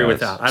I agree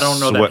with that. I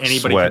don't know that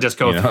anybody can just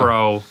go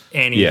throw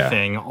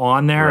anything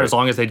on there. As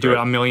long as they do it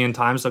a million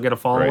times, they'll get a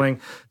following.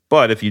 Right.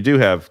 But if you do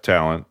have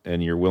talent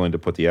and you're willing to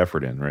put the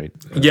effort in, right?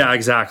 Yeah,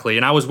 exactly.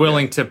 And I was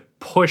willing to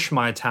push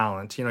my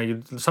talent.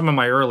 Some of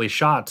my early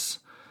shots,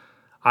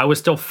 I was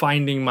still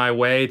finding my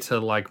way to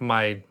like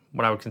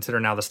what I would consider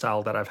now the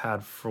style that I've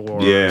had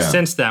for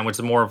since then, which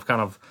is more of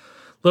kind of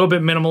a little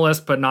bit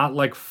minimalist, but not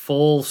like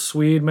full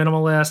Swede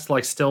minimalist,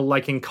 like still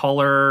liking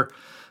color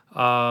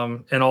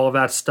and all of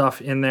that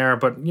stuff in there.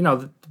 But,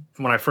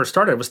 when I first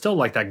started, it was still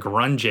like that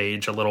grunge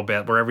age a little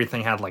bit where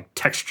everything had like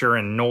texture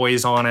and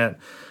noise on it.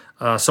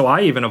 So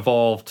I even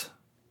evolved.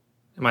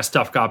 My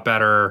stuff got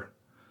better.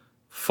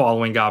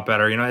 Following got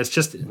better. It's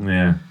just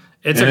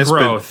it's a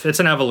growth. It's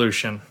an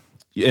evolution.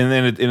 And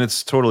then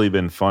it's totally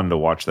been fun to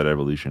watch that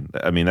evolution.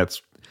 I mean,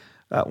 that's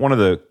one of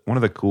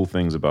the cool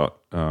things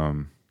about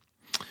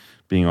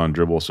being on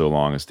Dribbble so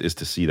long is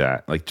to see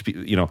that, like,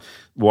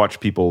 watch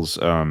people's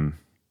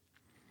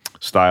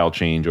style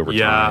change over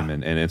Yeah. time,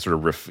 and it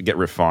sort of get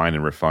refined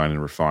and refined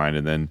and refined,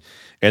 and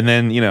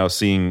then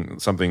seeing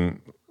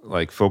something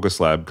like Focus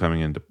Lab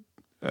coming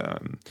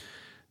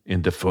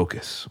into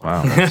focus.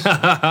 Wow.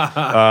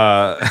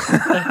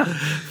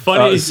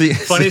 Funny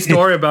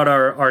story about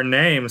our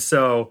name.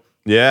 So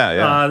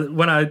yeah.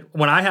 when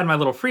I had my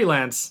little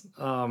freelance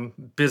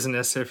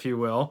business, if you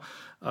will,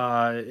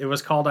 it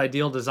was called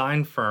Ideal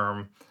Design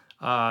Firm.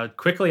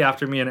 Quickly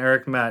after me and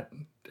Eric met,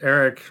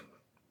 Eric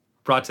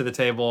brought to the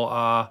table,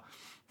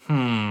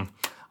 I'm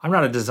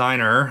not a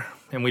designer,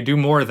 and we do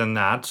more than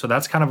that, so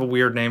that's kind of a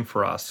weird name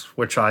for us,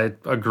 which I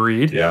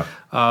agreed. Yeah.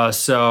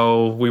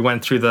 So we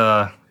went through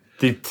the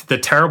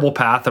terrible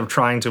path of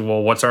trying to,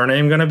 well, what's our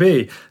name going to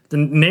be? The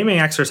naming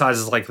exercise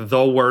is like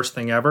the worst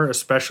thing ever,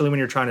 especially when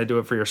you're trying to do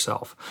it for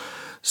yourself.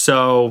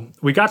 So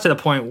we got to the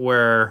point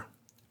where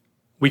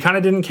we kind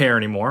of didn't care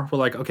anymore. We're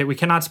like, okay, we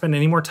cannot spend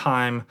any more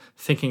time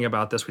thinking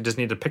about this. We just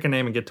need to pick a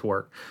name and get to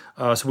work.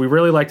 So we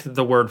really liked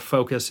the word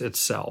focus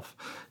itself,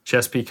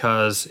 just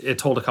because it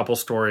told a couple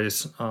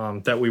stories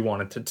that we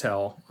wanted to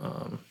tell.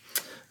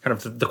 Kind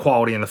of the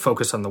quality and the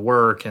focus on the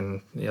work,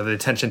 and the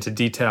attention to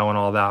detail and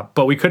all that.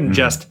 But we couldn't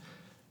just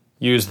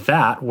use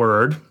that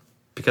word,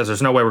 because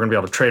there's no way we're going to be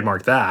able to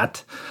trademark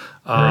that.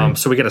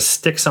 So we got to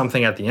stick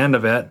something at the end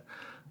of it.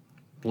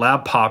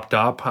 Lab popped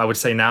up. I would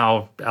say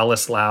now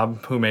Ellis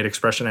Lab, who made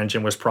Expression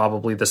Engine, was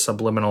probably the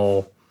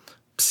subliminal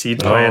seed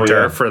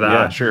planter for that.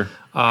 Yeah, sure.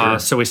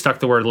 So we stuck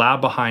the word lab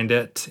behind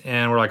it,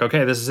 and we're like,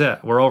 okay, this is it.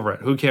 We're over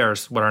it. Who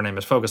cares what our name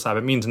is? Focus Lab.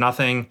 It means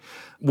nothing,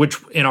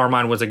 which in our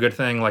mind was a good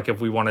thing. Like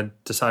if we want to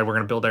decide we're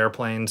going to build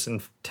airplanes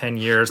in 10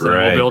 years, then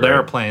we'll build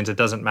airplanes. It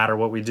doesn't matter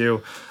what we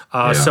do.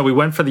 So we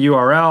went for the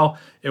URL.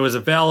 It was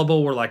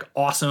available. We're like,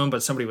 awesome,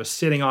 but somebody was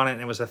sitting on it,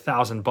 and it was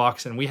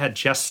 $1,000, and we had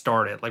just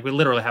started. Like we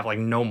literally have like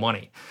no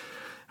money.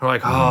 We're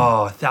like,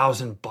 oh,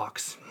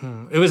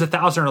 $1,000. It was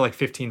 $1,000 or like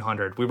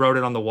 $1,500. We wrote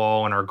it on the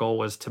wall, and our goal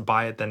was to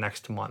buy it the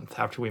next month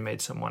after we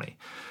made some money.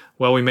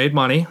 Well, we made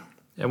money,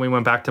 and we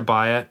went back to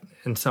buy it,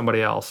 and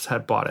somebody else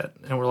had bought it.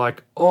 And we're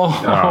like,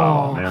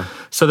 oh man.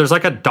 So there's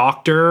like a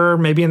doctor,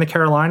 maybe in the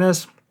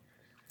Carolinas,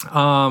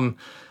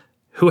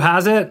 who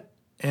has it,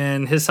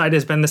 and his site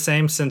has been the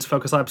same since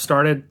Focus Lab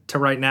started to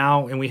right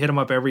now. And we hit him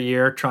up every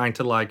year trying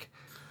to like,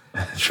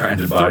 trying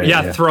to buy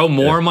it. Throw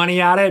more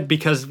money at it,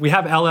 because we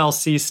have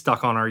LLC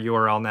stuck on our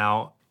URL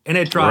now, and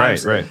it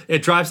drives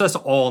it drives us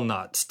all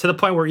nuts, to the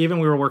point where even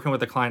we were working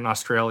with a client in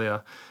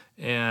Australia,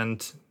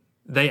 and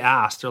they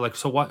asked, they're like,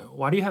 so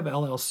why do you have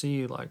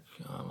LLC like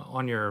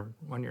on your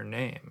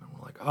name? And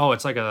we're like, oh,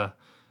 it's like a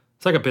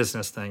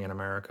business thing in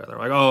America. They're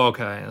like, oh,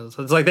 okay.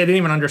 So it's like they didn't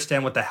even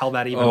understand what the hell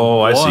that even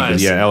was. I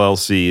see. Yeah,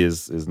 LLC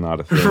is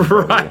not a thing.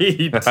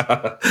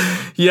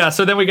 Right. Yeah,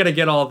 so then we got to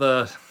get all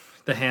the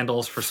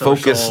handles for social.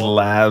 Focus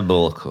Lab.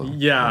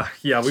 Yeah.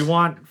 We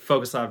want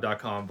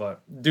focuslab.com,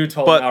 but dude's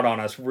holding out on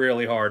us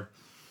really hard.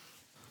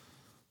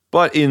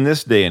 But in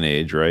this day and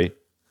age, right,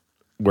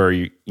 where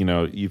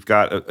you've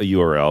got a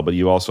URL, but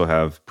you also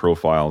have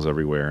profiles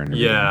everywhere, and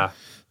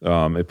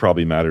it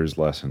probably matters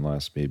less and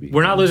less. Maybe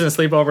we're not losing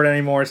sleep over it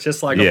anymore. It's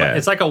just like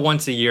it's like a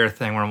once a year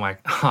thing where I'm like,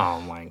 oh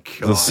my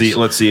god.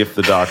 Let's see if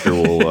the doctor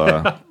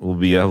will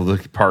be able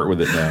to part with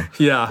it now.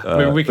 Yeah,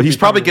 but he's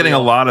probably getting a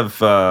lot of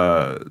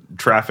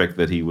traffic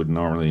that he would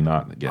normally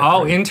not get.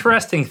 Oh,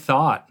 interesting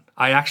thought.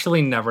 I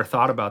actually never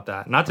thought about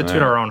that. Not to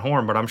toot our own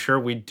horn, but I'm sure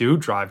we do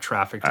drive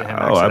traffic to him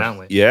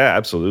accidentally. Yeah,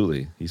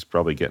 absolutely. He's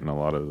probably getting a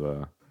lot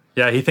of.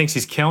 Yeah, he thinks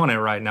he's killing it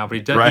right now, but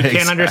he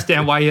can't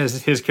understand why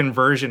his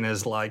conversion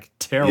is like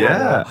terrible.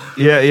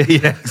 Yeah,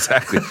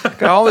 exactly.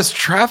 Got all this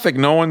traffic.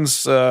 No one's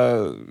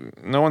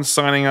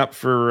signing up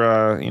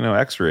for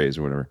X-rays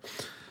or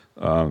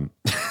whatever.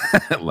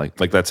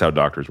 Like that's how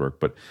doctors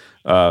work. But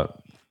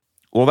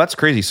well, that's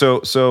crazy.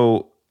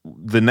 So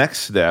the next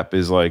step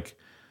is like,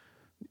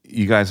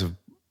 you guys have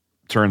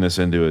turned this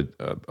into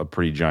a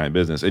pretty giant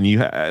business. And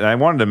and I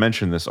wanted to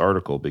mention this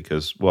article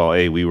because, well,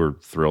 we were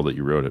thrilled that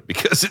you wrote it,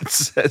 because it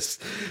says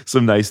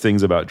some nice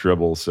things about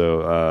Dribbble.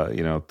 So,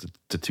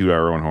 to toot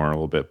our own horn a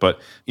little bit.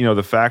 But,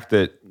 the fact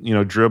that,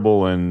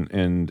 Dribbble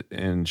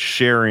and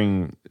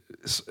sharing,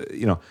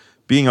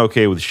 being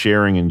okay with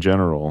sharing in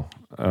general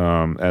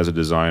as a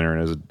designer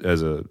and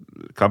as a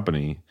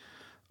company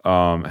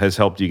has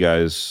helped you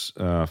guys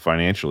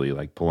financially,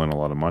 like pull in a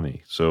lot of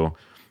money. So,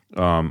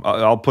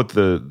 I'll put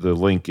the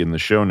link in the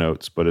show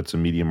notes, but it's a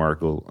Medium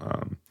article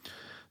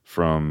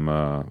from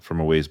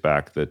a ways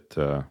back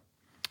that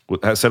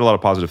has said a lot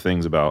of positive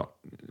things about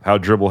how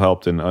Dribbble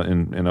helped in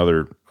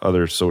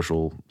other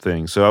social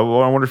things.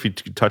 So I wonder if you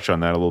could touch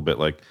on that a little bit,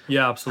 like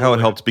absolutely, how it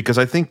helped, because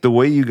I think the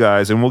way you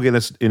guys, and we'll get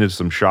into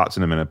some shots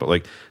in a minute, but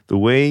like the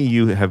way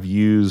you have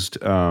used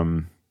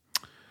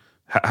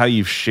how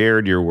you've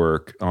shared your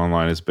work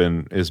online has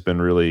been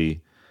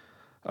really,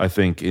 I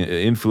think,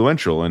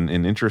 influential and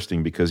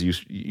interesting, because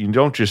you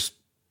don't just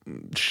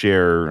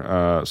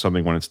share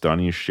something when it's done.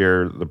 You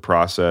share the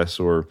process,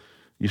 or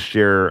you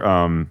share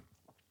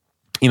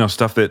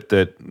stuff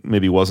that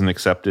maybe wasn't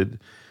accepted,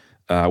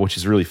 which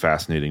is really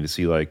fascinating to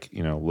see, like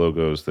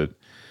logos that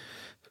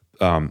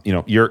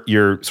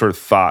your sort of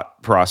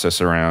thought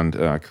process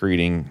around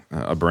creating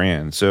a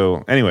brand.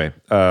 So anyway,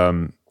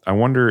 I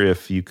wonder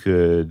if you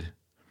could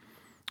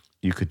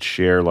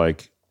share,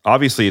 like,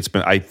 obviously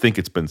I think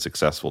it's been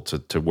successful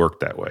to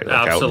work that way,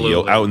 like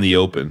Absolutely. out in the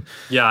open.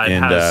 Yeah, it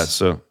and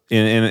has.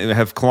 And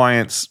have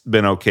clients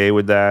been okay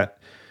with that?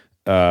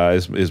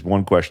 Is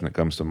one question that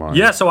comes to mind.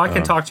 Yeah, so I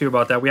can talk to you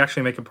about that. We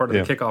actually make it part of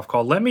Yeah. the kickoff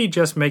call. Let me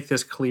just make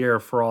this clear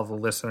for all the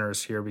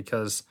listeners here,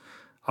 because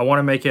I want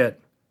to make it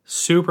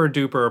super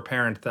duper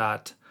apparent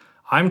that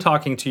I'm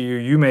talking to you.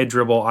 You made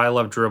Dribbble. I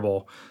love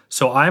Dribbble.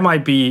 So I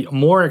might be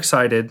more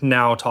excited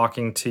now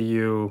talking to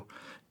you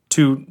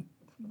to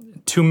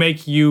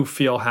make you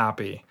feel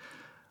happy.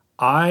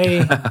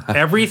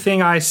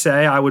 Everything I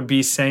say, I would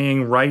be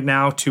saying right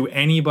now to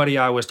anybody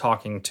I was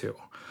talking to.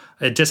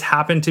 It just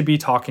happened to be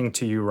talking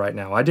to you right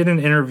now. I did an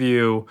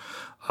interview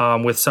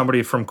with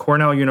somebody from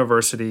Cornell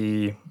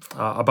University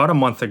about a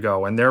month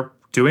ago, and they're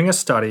doing a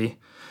study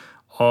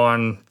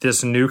on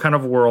this new kind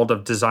of world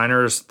of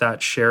designers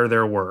that share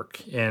their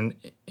work. And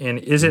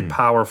is it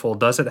powerful?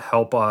 Does it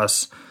help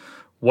us?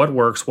 What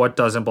works? What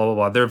doesn't? Blah,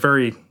 blah,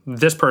 blah.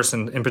 This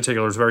person in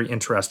particular is very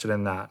interested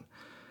in that.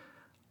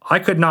 I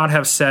could not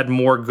have said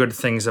more good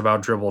things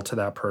about Dribbble to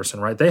that person,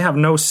 right? They have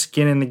no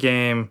skin in the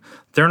game.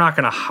 They're not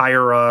going to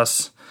hire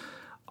us.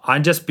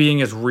 I'm just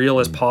being as real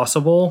as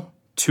possible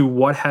to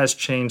what has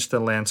changed the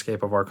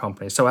landscape of our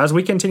company. So as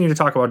we continue to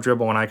talk about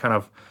Dribbble, and I kind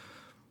of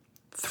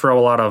throw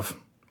a lot of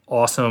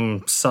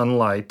awesome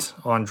sunlight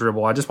on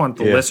Dribbble, I just want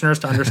the listeners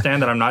to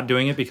understand that I'm not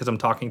doing it because I'm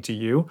talking to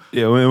you.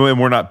 Yeah, when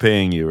we're not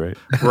paying you, right?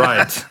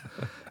 Right.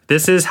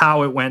 This is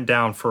how it went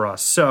down for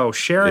us. So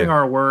sharing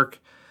our work,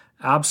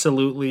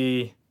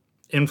 absolutely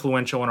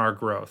influential in our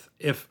growth.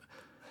 If,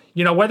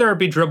 whether it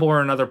be Dribbble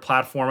or another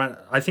platform,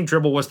 I think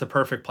Dribbble was the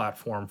perfect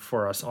platform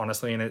for us,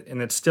 honestly, and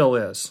it still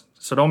is.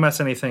 So don't mess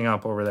anything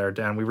up over there,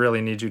 Dan. We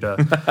really need you to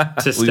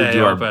stay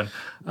open.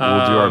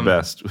 We'll do our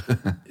best.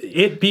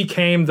 It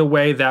became the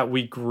way that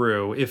we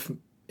grew. If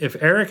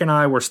Eric and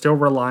I were still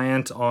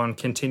reliant on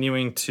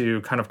continuing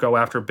to kind of go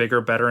after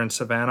bigger, better in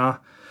Savannah,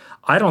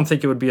 I don't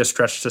think it would be a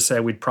stretch to say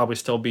we'd probably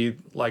still be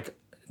like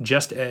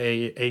just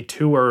a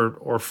 2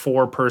 or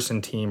 4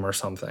 person team or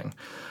something.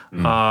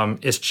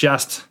 It's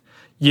just,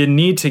 you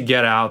need to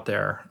get out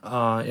there.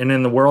 And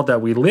in the world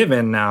that we live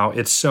in now,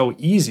 it's so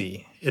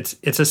easy. It's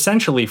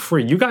essentially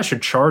free. You guys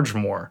should charge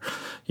more.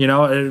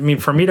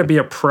 For me to be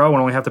a pro and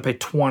only have to pay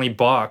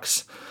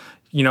 $20,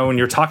 when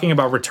you're talking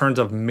about returns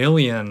of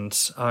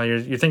millions,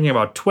 you're thinking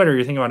about Twitter,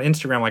 you're thinking about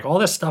Instagram, like all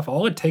this stuff,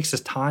 all it takes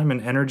is time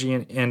and energy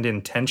and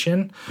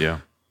intention. Yeah.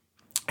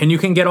 And you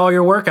can get all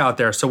your work out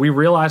there. So we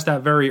realized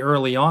that very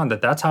early on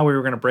that's how we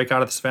were going to break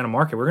out of the Savannah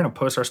market. We're going to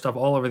post our stuff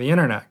all over the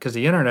internet because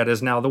the internet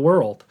is now the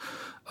world.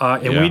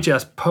 We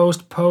just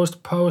post.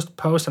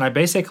 And I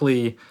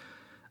basically,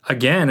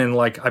 again,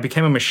 I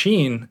became a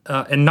machine.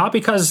 And not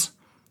because,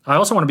 I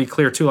also want to be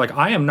clear too,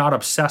 I am not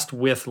obsessed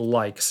with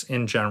likes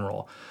in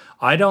general.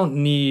 I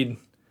don't need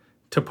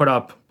to put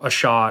up a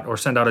shot or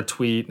send out a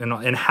tweet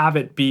and have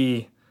it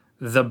be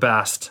the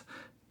best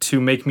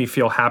to make me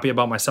feel happy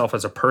about myself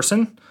as a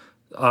person.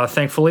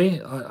 Thankfully,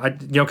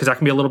 because that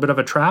can be a little bit of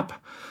a trap.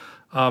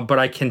 But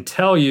I can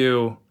tell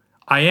you,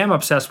 I am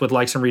obsessed with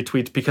likes and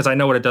retweets because I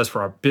know what it does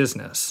for our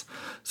business.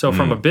 So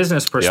from a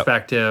business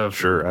perspective,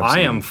 Sure,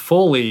 I am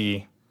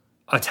fully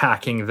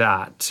attacking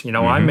that.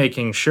 I'm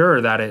making sure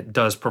that it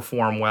does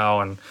perform well,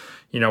 and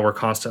we're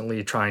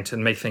constantly trying to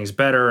make things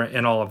better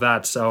and all of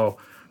that. So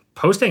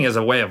posting is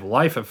a way of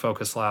life at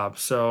Focus Lab.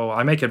 So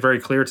I make it very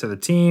clear to the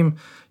team,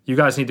 you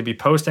guys need to be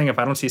posting. If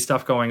I don't see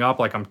stuff going up,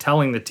 I'm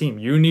telling the team,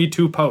 you need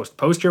to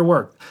post your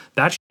work.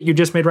 That you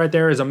just made right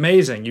there is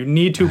amazing. You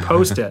need to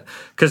post it,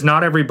 because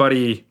not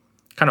everybody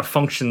kind of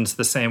functions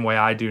the same way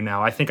I do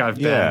now. I think I've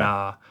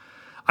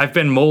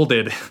been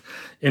molded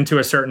into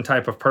a certain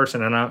type of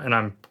person, and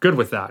I'm good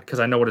with that because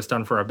I know what it's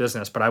done for our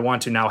business. But I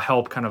want to now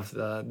help kind of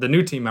the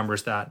new team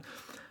members that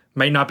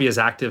might not be as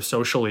active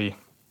socially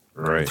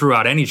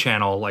throughout any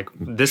channel.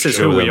 This is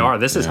who we are.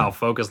 This is how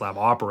Focus Lab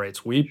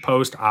operates. We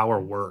post our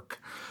work.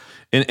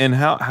 And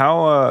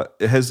how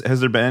has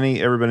there been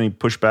ever been any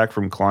pushback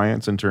from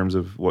clients in terms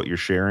of what you're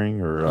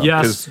sharing? Or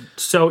yes,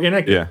 so I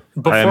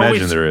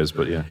imagine there is,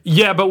 but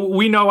but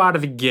we know out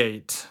of the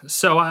gate.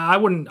 So I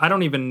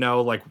don't even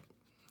know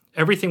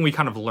everything we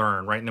kind of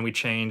learn, right? And then we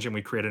change and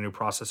we create a new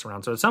process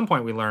around. So at some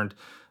point we learned,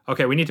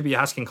 okay, we need to be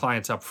asking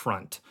clients up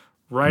front.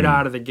 Right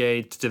out of the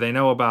gate, do they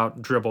know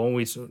about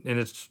Dribbble? And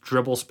it's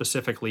Dribbble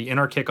specifically. In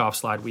our kickoff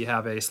slide, we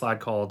have a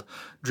slide called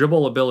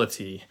Dribbble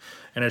Ability,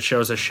 and it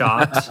shows a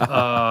shot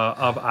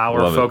of our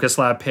Focus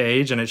Lab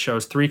page, and it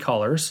shows 3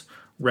 colors,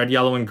 red,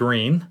 yellow, and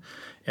green.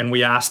 And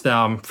we ask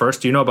them,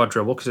 first, do you know about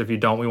Dribbble? Because if you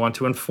don't, we want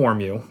to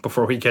inform you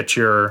before we get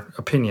your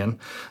opinion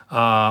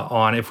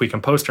on if we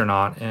can post or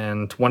not.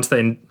 And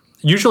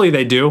usually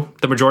they do.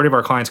 The majority of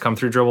our clients come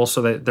through Dribbble,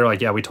 so they're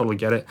like, yeah, we totally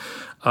get it.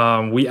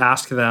 We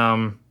ask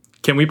them,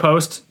 can we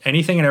post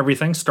anything and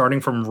everything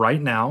starting from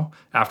right now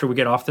after we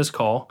get off this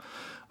call?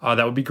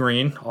 That would be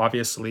green,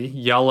 obviously.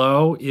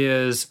 Yellow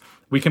is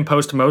we can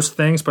post most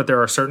things, but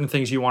there are certain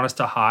things you want us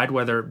to hide,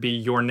 whether it be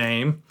your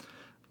name.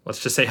 Let's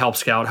just say Help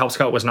Scout. Help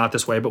Scout was not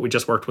this way, but we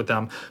just worked with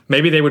them.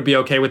 Maybe they would be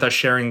okay with us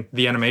sharing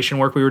the animation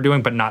work we were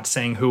doing, but not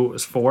saying who it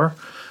was for.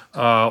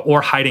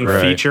 Or hiding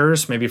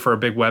features, maybe for a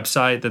big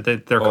website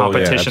that their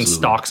competition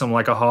stalks them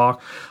like a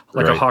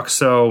hawk.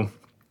 So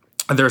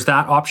there's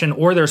that option.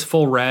 Or there's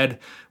full red,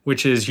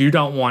 which is you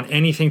don't want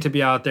anything to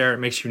be out there. It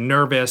makes you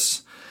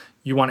nervous.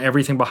 You want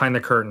everything behind the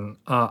curtain.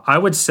 I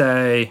would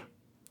say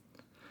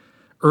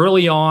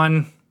early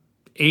on,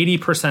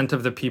 80%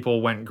 of the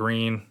people went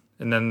green,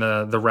 and then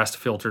the rest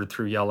filtered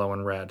through yellow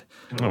and red.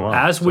 Oh, wow.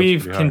 As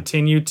we've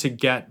continued to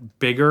get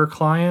bigger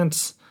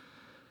clients,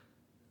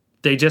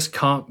 they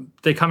come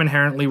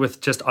inherently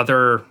with just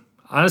other,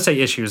 I would say,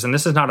 issues. And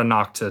this is not a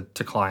knock to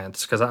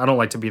clients, because I don't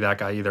like to be that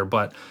guy either.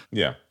 But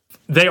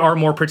they are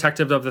more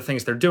protective of the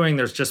things they're doing.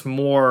 There's just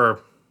more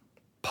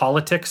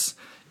politics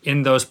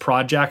in those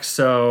projects.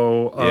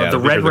 So the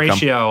red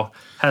ratio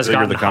has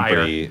gotten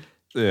higher.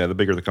 Yeah, the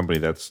bigger the company,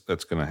 that's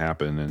going to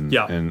happen,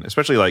 and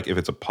especially like if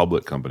it's a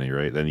public company,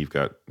 right? Then you've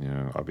got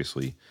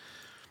obviously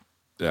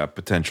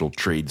potential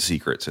trade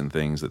secrets and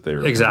things that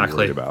they're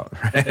worried about.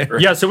 Right?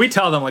 Yeah, so we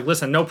tell them like,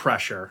 listen, no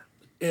pressure.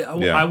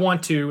 I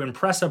want to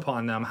impress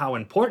upon them how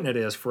important it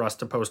is for us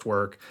to post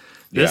work.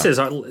 This is,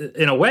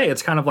 in a way,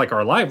 it's kind of like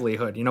our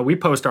livelihood. We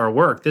post our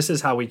work. This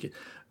is how we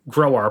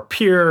grow our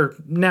peer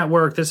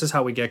network. This is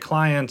how we get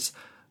clients.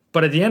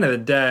 But at the end of the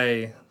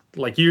day,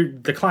 like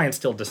the client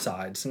still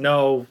decides.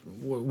 No,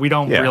 we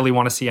don't really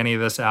want to see any of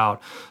this out.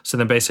 So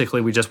then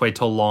basically we just wait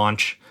till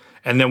launch,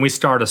 and then we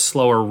start a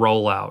slower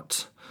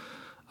rollout,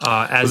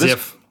 as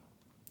if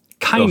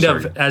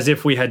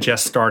we had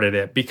just started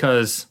it.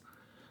 Because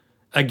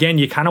again,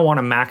 you kind of want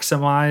to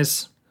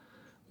maximize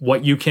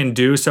what you can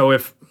do. So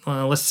if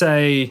let's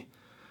say,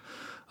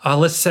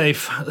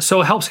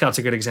 so Help Scout's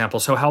a good example.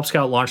 So Help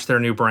Scout launched their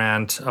new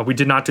brand. We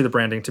did not do the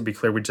branding, to be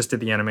clear. We just did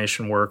the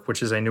animation work,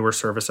 which is a newer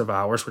service of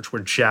ours, which we're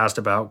jazzed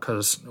about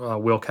because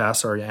Will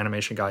Cass, our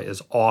animation guy,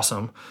 is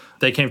awesome.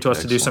 They came to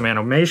us to do some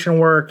animation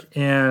work,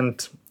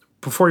 and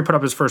before he put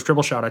up his first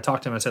dribble shot, I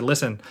talked to him and said,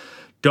 listen,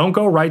 don't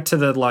go right to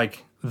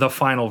the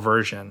final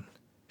version.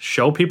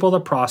 Show people the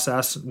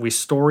process. We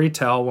story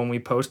tell when we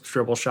post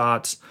dribble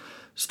shots.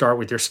 Start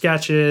with your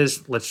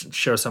sketches. Let's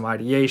show some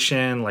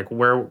ideation, like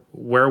where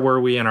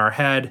were we in our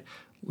head?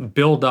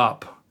 Build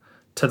up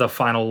to the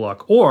final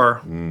look.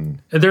 Or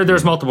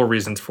there's multiple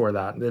reasons for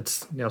that.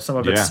 It's some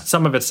of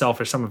it's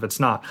selfish, some of it's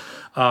not.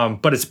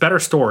 But it's better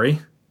story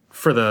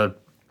for the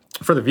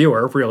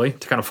viewer, really,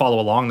 to kind of follow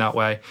along that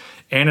way.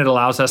 And it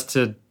allows us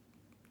to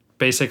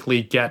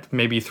basically get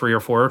maybe 3 or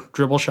 4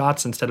 dribble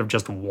shots instead of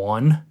just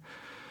one.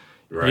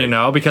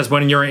 Right. Because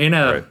when you're in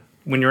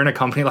a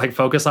company like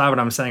Focus Lab,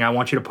 and I'm saying I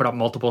want you to put up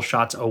multiple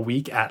shots a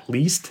week at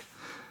least,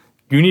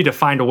 you need to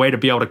find a way to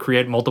be able to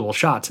create multiple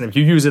shots. And if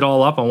you use it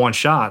all up on one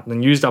shot,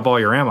 then you used up all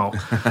your ammo.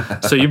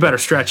 So you better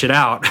stretch it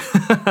out.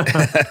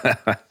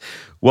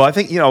 Well, I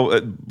think,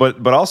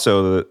 but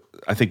also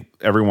I think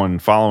everyone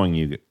following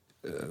you,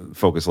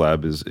 Focus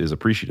Lab, is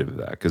appreciative of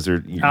that, because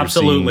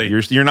absolutely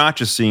you're not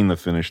just seeing the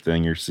finished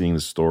thing, you're seeing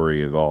the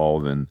story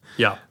evolve, and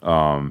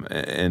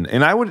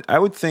and I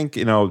would think,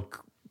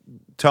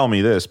 tell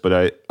me this,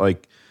 but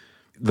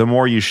the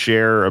more you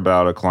share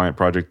about a client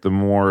project, the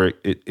more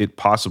it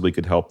possibly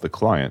could help the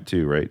client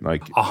too, right?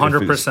 Like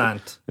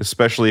 100%.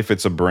 Especially if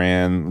it's a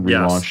brand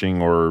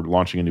relaunching or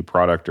launching a new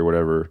product or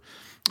whatever.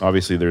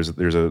 Obviously, there's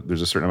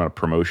a certain amount of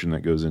promotion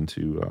that goes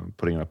into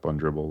putting it up on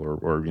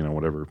Dribbble or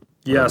whatever.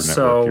 Yeah.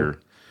 So,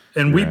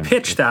 and we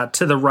pitch that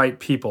to the right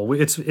people.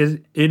 It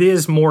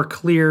is more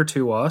clear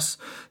to us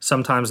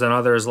sometimes than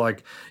others.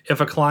 Like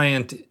if a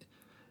client,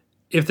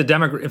 if the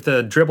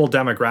Dribbble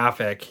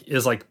demographic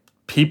is like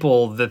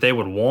people that they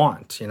would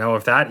want,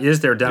 if that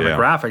is their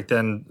demographic,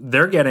 then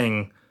they're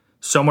getting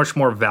so much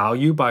more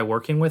value by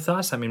working with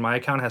us. I mean, my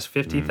account has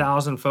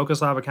 50,000,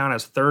 Focus Lab account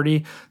has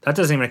 30. That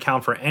doesn't even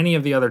account for any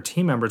of the other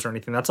team members or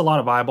anything. That's a lot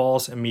of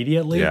eyeballs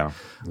immediately. Yeah.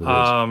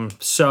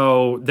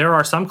 So there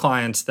are some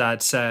clients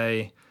that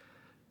say,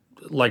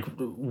 like,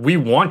 we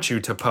want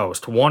you to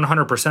post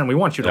 100%. We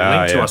want you to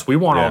link to us. We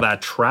want all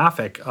that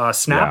traffic.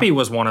 Snappy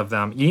was one of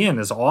them. Ian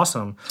is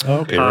awesome.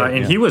 Okay,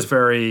 and he was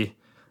very...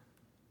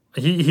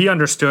 He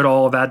understood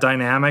all of that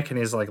dynamic, and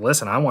he's like,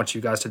 listen, I want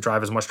you guys to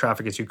drive as much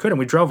traffic as you could. And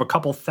we drove a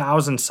couple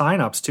thousand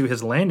signups to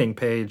his landing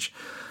page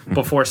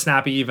before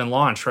Snappy even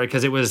launched, right?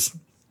 Because it was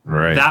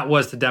that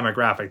was the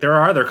demographic. There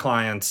are other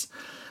clients,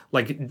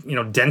 like,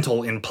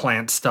 dental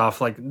implant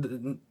stuff, like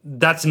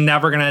that's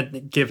never going to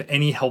give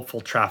any helpful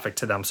traffic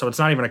to them. So it's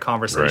not even a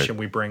conversation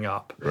we bring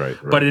up. Right.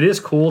 But it is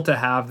cool to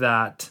have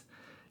that.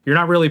 You're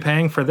not really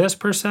paying for this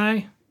per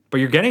se, but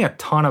you're getting a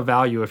ton of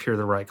value if you're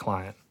the right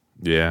client.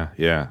 Yeah.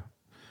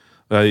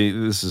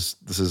 This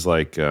is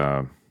like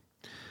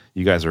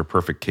you guys are a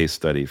perfect case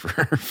study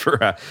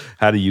for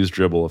how to use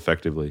Dribbble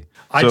effectively.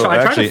 I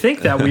try to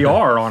think that we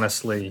are,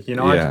 honestly.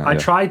 I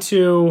try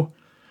to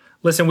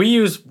listen. We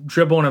use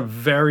Dribbble in a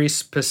very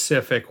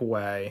specific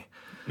way.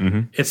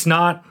 Mm-hmm. It's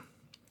not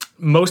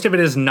most of it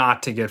is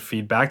not to get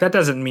feedback. That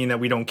doesn't mean that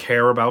we don't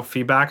care about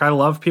feedback. I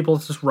love people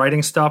just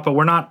writing stuff, but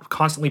we're not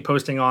constantly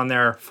posting on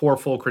there for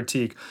full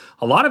critique.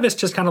 A lot of it's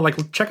just kind of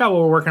like, check out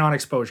what we're working on,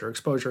 exposure.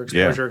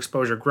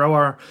 Grow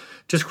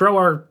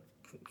our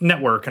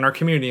network and our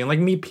community and like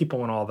meet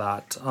people and all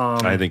that.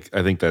 I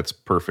think that's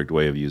perfect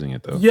way of using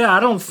it though. Yeah,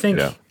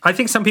 I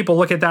think some people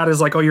look at that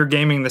as like, oh, you're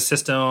gaming the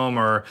system,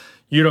 or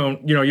you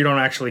don't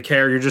actually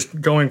care. You're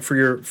just going for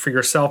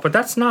yourself. But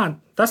that's not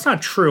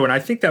true. And I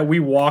think that we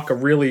walk a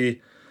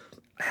really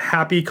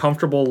happy,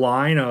 comfortable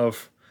line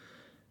of,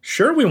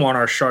 sure, we want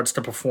our shards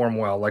to perform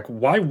well. Like,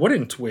 why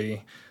wouldn't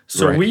we?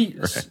 So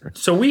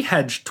we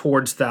hedge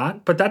towards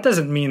that, but that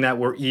doesn't mean that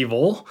we're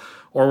evil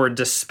or we're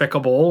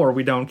despicable or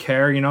we don't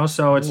care,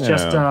 So it's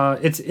just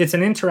it's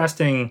an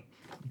interesting.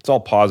 It's all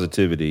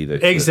positivity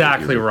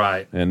exactly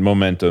right, and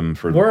momentum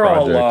for the we're project.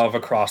 all love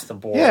across the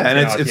board. Yeah, and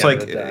it's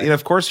like,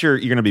 of course you're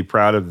going to be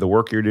proud of the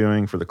work you're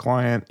doing for the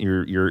client.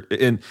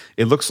 And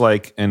it looks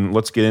like, and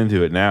let's get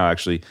into it now.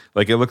 Actually,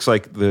 like it looks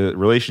like the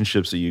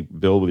relationships that you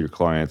build with your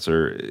clients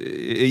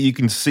you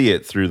can see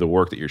it through the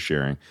work that you're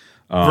sharing.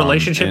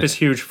 Relationship is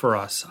huge for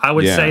us. I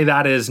would say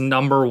that is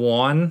number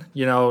one.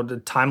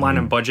 The timeline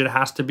and budget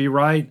has to be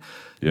right.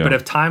 Yeah. But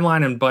if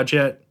timeline and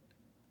budget,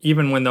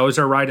 even when those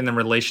are right and the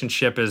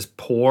relationship is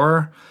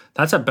poor,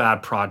 that's a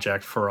bad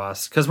project for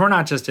us because we're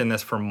not just in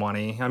this for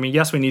money. I mean,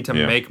 yes, we need to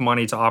make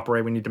money to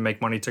operate. We need to make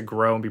money to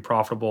grow and be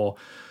profitable.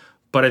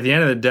 But at the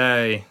end of the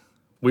day,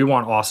 we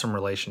want awesome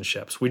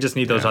relationships. We just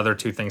need those other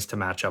two things to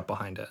match up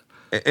behind it.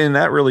 And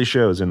that really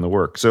shows in the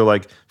work. So,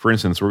 like, for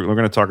instance, we're going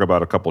to talk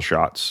about a couple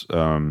shots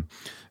and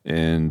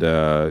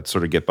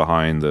sort of get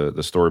behind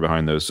the story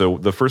behind those. So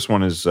the first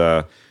one is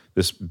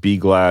this Be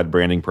Glad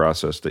branding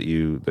process that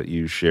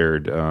you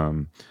shared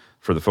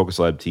for the Focus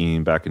Lab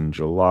team back in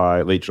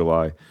late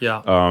July.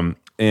 Yeah.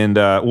 And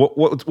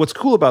what's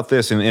cool about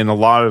this, and a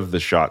lot of the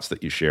shots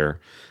that you share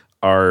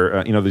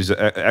are these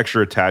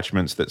extra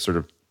attachments that sort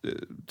of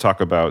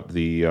talk about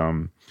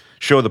the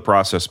show the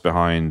process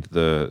behind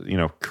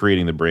the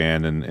creating the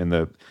brand and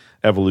the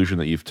evolution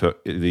that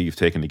you've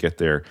taken to get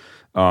there,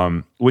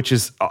 which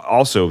is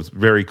also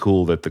very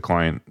cool that the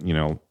client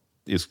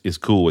is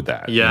cool with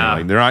that. Yeah,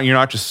 you're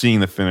not just seeing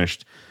the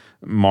finished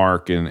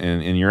mark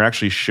and you're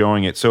actually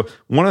showing it. So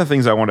one of the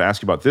things I wanted to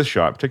ask you about this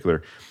shot in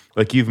particular,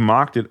 like you've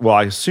mocked it. Well,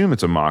 I assume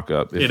it's a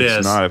mock-up. It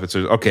is.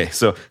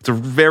 So it's a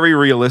very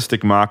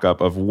realistic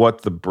mock-up of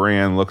what the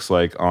brand looks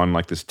like on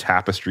like this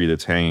tapestry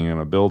that's hanging in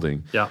a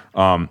building.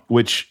 Yeah.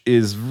 Which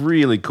is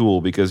really cool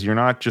because you're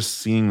not just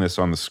seeing this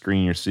on the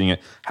screen. You're seeing it.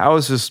 How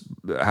is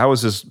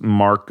this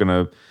mark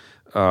gonna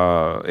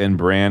and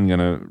brand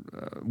gonna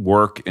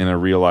work in a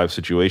real life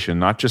situation?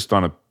 Not just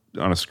on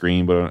a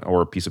screen,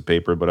 or a piece of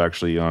paper, but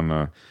actually on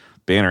a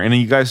banner. And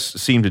you guys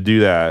seem to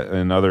do that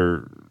in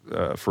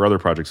for other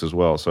projects as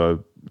well.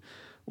 So I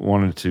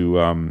wanted to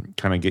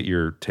kind of get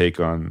your take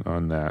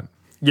on that.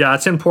 Yeah,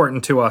 it's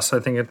important to us.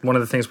 I think one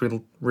of the things we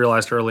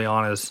realized early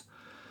on is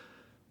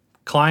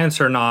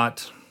clients are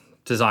not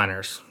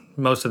designers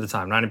most of the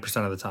time,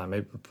 90% of the time,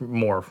 maybe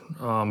more.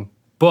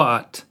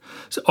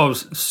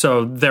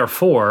 So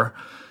therefore,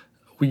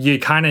 you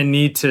kind of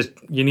need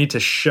to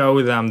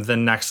show them the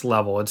next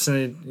level. It's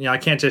I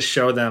can't just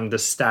show them the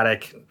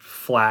static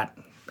flat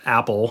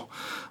apple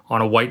on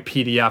a white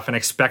PDF and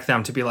expect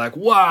them to be like,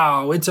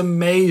 wow, it's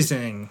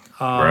amazing.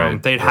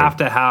 They'd have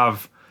to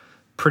have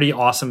pretty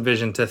awesome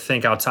vision to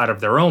think outside of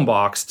their own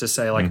box to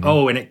say like,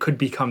 oh, and it could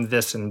become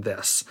this and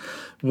this.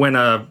 When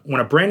a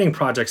branding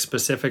project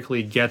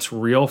specifically gets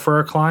real for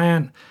a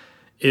client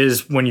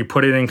is when you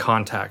put it in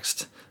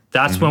context.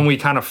 That's when we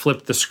kind of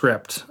flip the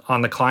script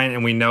on the client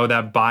and we know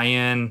that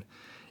buy-in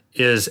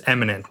is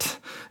imminent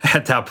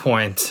at that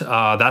point.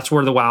 That's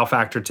where the wow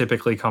factor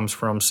typically comes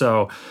from.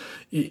 So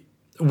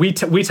we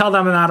tell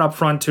them that up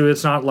front too.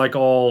 It's not like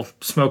all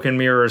smoke and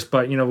mirrors,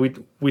 but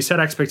we set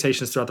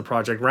expectations throughout the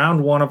project.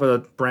 Round one of a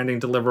branding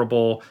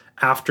deliverable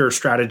after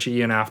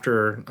strategy and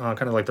after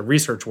kind of like the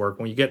research work,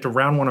 when you get to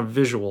round one of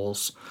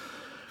visuals,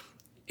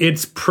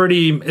 it's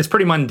pretty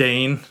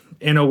mundane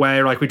in a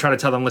way. Like we try to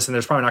tell them, listen,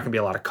 there's probably not going to be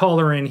a lot of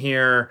color in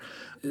here.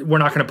 We're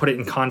not going to put it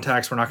in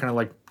context. We're not going to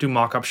like do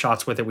mock-up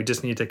shots with it. We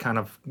just need to kind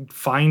of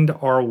find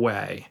our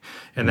way.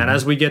 And then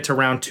as we get to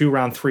round 2,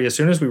 round 3, as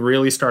soon as we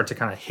really start to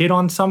kind of hit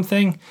on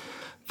something,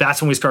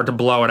 that's when we start to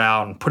blow it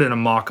out and put it in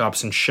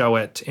mock-ups and show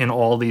it in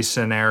all these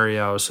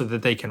scenarios so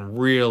that they can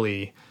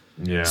really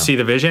see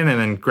the vision and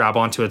then grab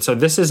onto it. So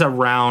this is a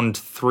round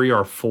 3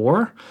 or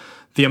 4.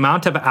 The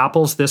amount of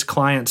apples this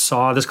client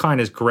saw, this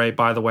client is great,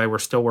 by the way. We're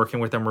still working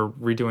with them. We're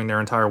redoing their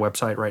entire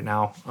website right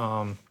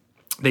now.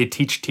 They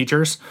teach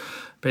teachers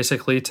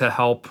basically to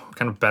help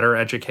kind of better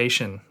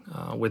education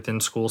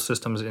within school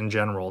systems in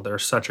general. They're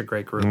such a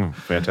great group.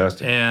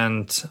 Fantastic.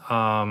 And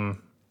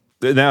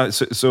now,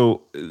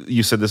 so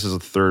you said this is a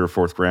 3rd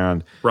or 4th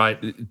round,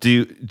 right?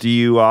 Do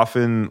you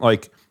often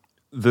like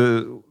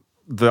the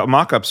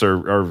mock-ups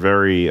are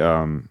very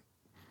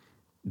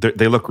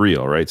they look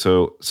real, right?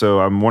 So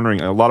I'm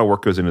wondering, a lot of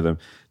work goes into them.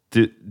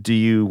 do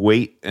you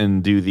wait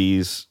and do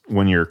these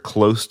when you're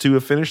close to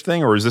a finished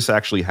thing, or does this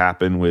actually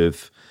happen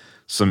with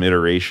some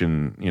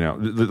iteration? You know,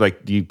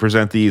 like do you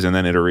present these and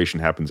then iteration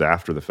happens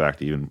after the fact,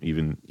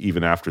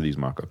 even after these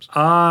mock-ups?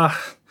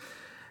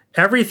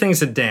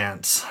 Everything's a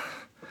dance,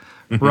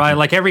 right?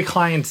 Like every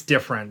client's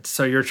different,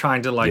 so you're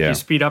trying to you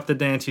speed up the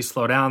dance, you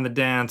slow down the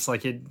dance,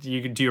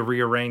 you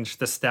rearrange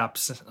the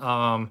steps.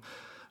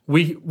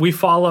 We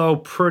follow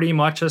pretty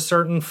much a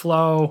certain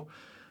flow.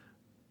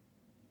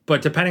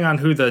 But depending on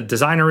who the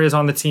designer is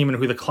on the team and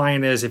who the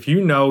client is, if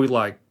you know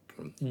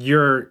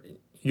you're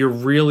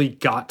really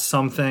got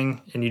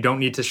something and you don't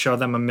need to show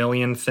them a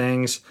million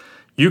things,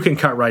 you can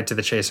cut right to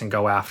the chase and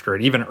go after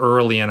it, even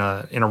early in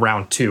a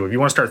round 2. If you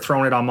want to start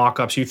throwing it on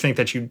mock-ups, you think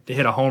that you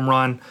hit a home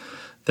run,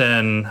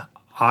 then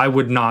I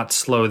would not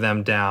slow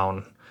them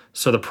down.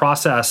 So the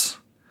process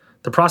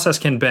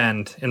can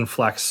bend and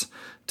flex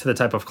to the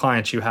type of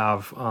clients you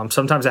have.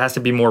 Sometimes it has to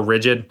be more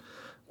rigid,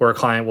 where a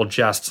client will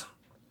just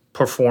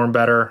perform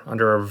better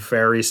under a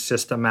very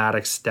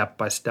systematic step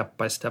by step,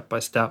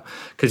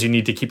 because you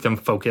need to keep them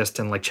focused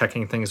and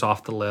checking things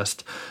off the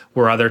list.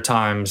 Where other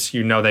times,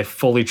 they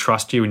fully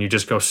trust you and you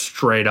just go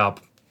straight up,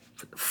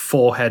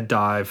 full head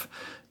dive.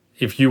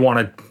 If you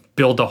want to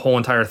build the whole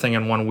entire thing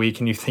in 1 week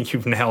and you think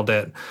you've nailed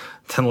it,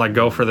 then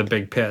go for the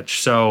big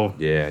pitch. So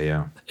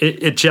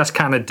it just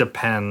kind of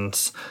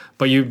depends.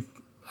 But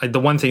the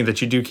one thing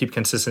that you do keep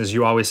consistent is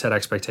you always set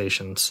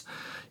expectations.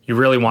 You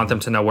really want them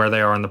to know where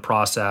they are in the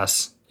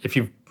process.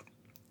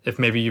 If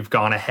maybe you've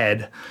gone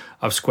ahead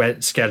of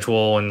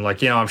schedule and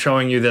I'm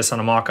showing you this on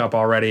a mock-up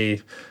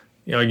already,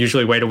 I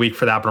usually wait a week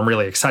for that, but I'm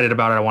really excited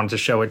about it. I wanted to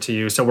show it to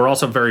you. So we're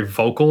also very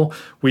vocal.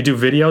 We do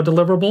video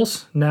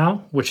deliverables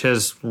now, which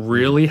has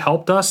really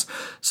helped us.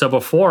 So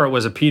before it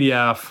was a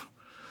PDF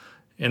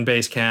in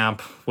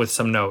Basecamp with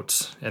some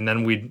notes, and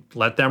then we'd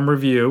let them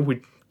review.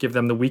 We'd give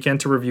them the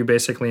weekend to review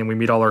basically, and we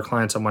meet all our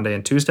clients on Monday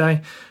and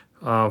Tuesday.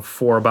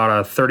 For about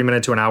a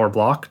 30-minute to an hour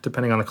block,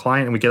 depending on the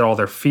client, and we get all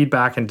their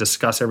feedback and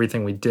discuss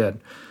everything we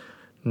did.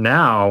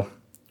 Now,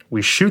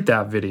 we shoot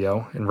that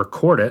video and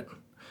record it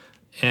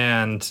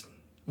and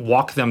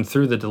walk them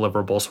through the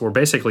deliverables. So we're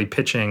basically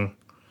pitching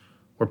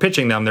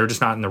them. They're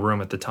just not in the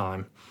room at the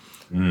time.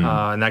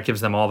 And that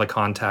gives them all the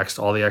context,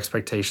 all the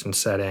expectation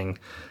setting.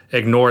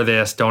 Ignore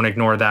this, don't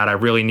ignore that. I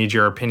really need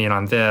your opinion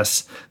on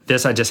this.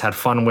 This I just had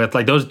fun with.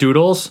 Those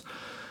doodles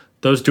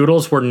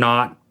were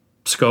not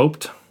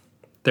scoped.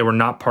 They were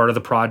not part of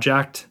the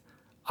project.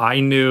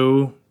 I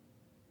knew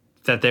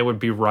that they would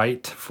be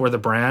right for the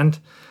brand.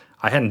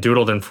 I hadn't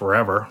doodled in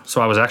forever,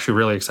 so I was actually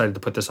really excited to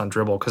put this on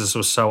Dribbble because this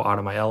was so out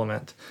of my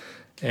element.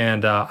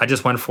 And I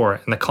just went for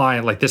it. And the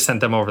client, this sent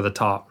them over the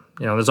top.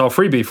 There's all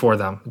freebie for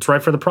them. It's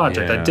right for the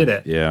project. I did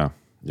it.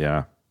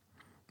 Yeah.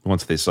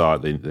 Once they saw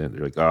it, they're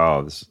like,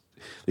 oh,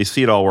 they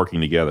see it all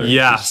working together.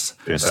 Yes.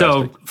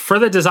 So for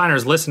the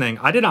designers listening,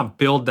 I did not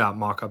build that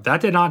mock-up.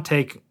 That did not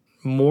take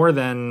more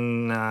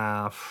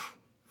than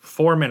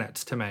 4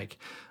 minutes to make.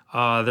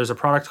 There's a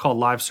product called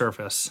Live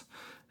Surface.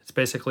 It's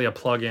basically a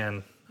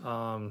plug-in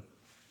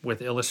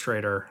with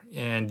Illustrator,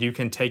 and you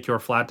can take your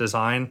flat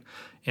design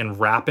and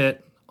wrap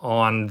it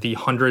on the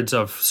hundreds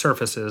of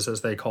surfaces,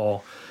 as they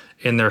call,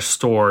 in their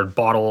store,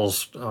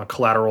 bottles,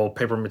 collateral,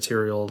 paper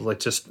material,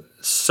 just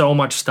so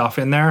much stuff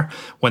in there.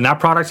 When that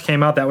product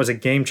came out, that was a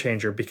game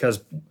changer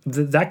because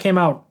that came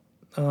out,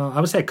 I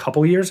would say a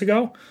couple years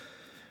ago.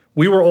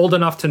 We were old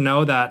enough to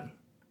know that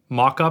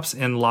mock-ups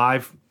and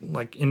live,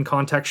 in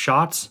context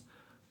shots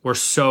were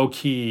so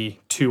key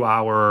to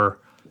our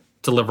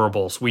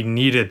deliverables. We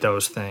needed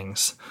those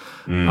things.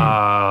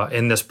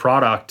 And this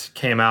product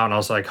came out and I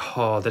was like,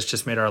 oh, this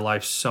just made our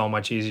life so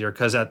much easier.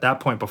 Because at that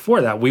point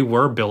before that, we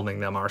were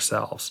building them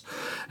ourselves.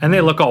 And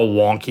they look all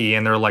wonky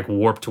and they're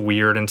warped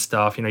weird and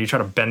stuff. You try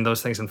to bend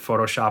those things in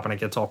Photoshop and it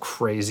gets all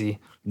crazy.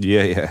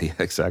 Yeah,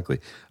 exactly.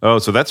 Oh,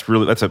 so that's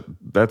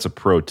a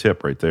pro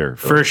tip right there.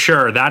 For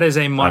sure. That is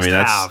a must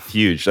have. That's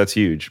huge. That's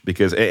huge.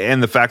 Because,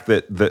 and the fact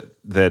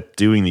that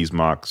doing these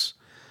mocks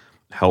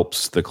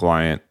helps the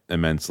client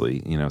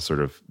immensely, sort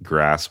of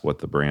grasp what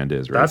the brand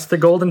is, right? That's the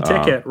golden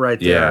ticket right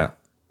there. Yeah,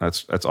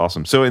 that's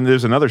awesome. So, and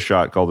there's another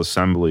shot called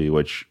Assembly,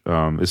 which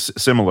is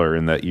similar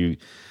in that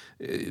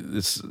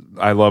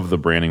I love the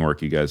branding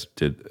work you guys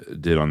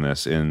did on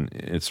this, and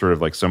it's sort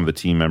of like some of the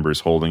team members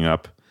holding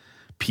up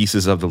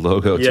pieces of the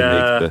logo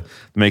to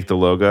make the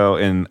logo,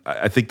 and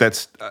I think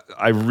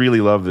I really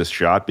love this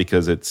shot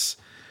because it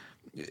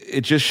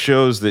just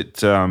shows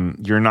that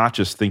you're not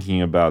just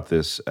thinking about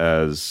this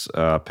as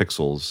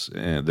pixels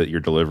that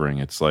you're delivering.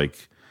 It's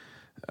it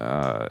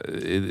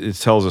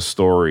tells a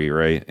story,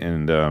 right?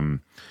 And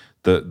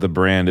the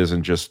brand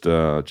isn't just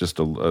a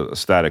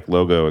static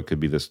logo. It could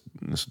be this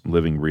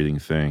living, breathing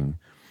thing.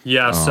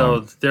 Yeah.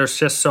 So there's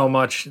just so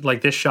much.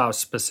 This shot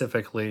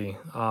specifically,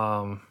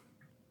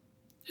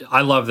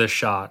 I love this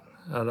shot.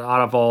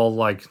 Out of all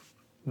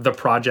the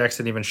projects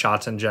and even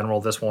shots in general,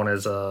 this one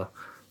is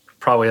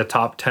probably a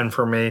top 10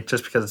 for me,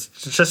 just because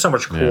it's just so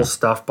much cool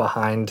stuff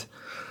behind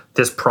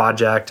this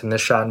project and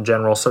this shot in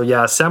general. So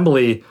yeah,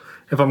 Assembly,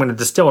 if I'm going to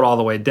distill it all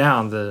the way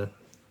down, the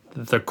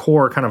the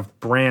core kind of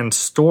brand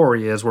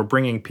story is we're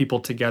bringing people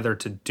together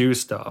to do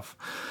stuff.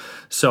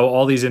 So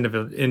all these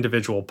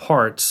individual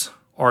parts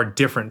are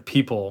different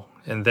people,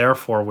 and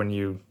therefore when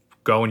you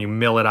go and you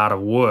mill it out of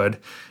wood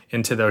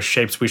into those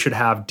shapes, we should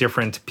have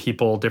different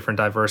people, different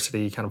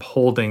diversity kind of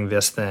holding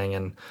this thing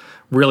and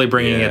really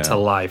bringing it to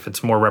life.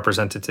 It's more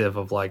representative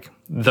of like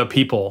the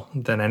people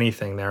than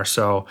anything there.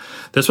 So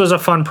this was a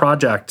fun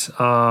project.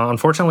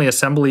 Unfortunately,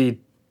 Assembly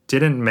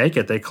didn't make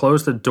it. They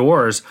closed the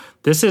doors.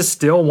 This is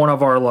still one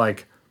of our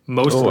like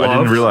most loved. I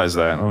didn't realize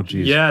that. Oh,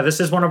 geez. Yeah, this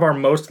is one of our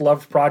most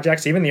loved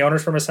projects. Even the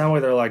owners from Assembly,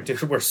 they're like, dude,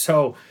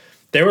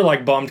 they were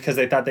like bummed because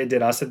they thought they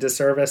did us a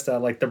disservice, that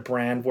like the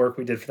brand work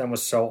we did for them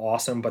was so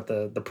awesome, but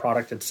the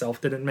product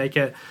itself didn't make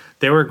it.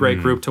 They were a great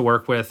group to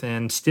work with.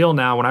 And still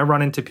now, when I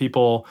run into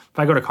people, if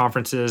I go to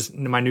conferences,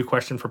 my new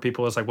question for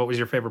people is like, what was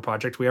your favorite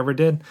project we ever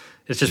did?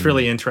 It's just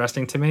really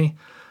interesting to me.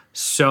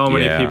 So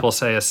many people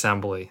say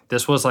Assembly.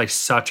 This was like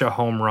such a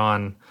home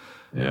run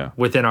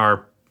within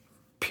our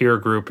peer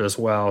group as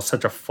well.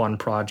 Such a fun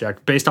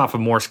project based off of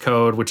Morse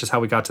code, which is how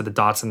we got to the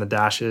dots and the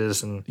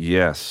dashes. And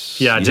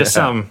just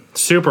some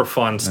super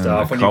fun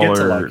stuff. When you get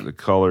to like the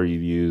color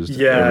you've used,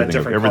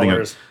 everything,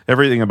 colors.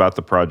 Everything about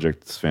the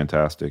project is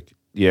fantastic.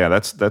 Yeah,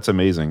 that's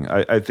amazing.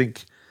 I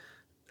think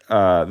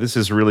this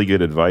is really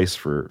good advice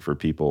for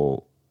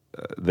people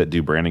that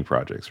do branding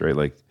projects, right?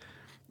 Like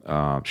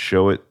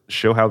show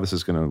how this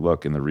is going to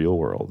look in the real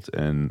world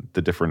and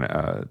the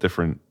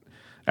different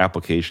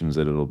applications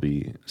that it'll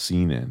be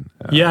seen in.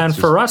 And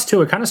for us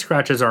too, it kind of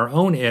scratches our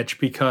own itch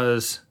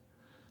because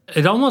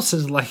it almost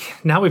is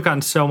like now we've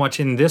gotten so much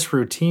in this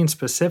routine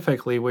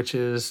specifically, which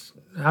is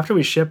after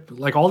we ship,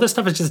 like all this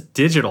stuff is just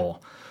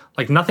digital.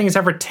 Like nothing is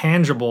ever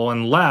tangible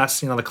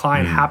unless, the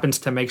client happens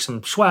to make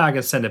some swag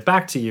and send it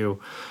back to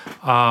you.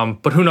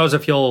 But who knows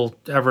if you'll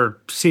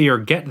ever see or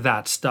get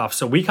that stuff.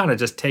 So we kind of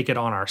just take it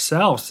on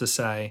ourselves to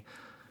say,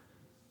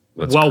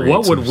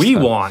 what would we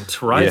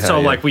want, right?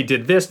 Like we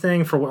did this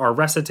thing for our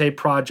Recitate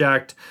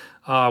project.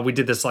 We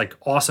did this like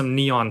awesome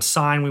neon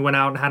sign we went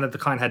out and had. The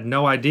client had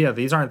no idea.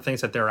 These aren't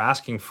things that they're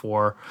asking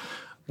for.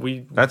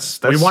 We want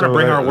to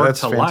bring our work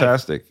to life. That's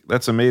fantastic.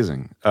 That's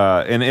amazing.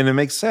 And it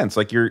makes sense.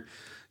 Like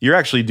you're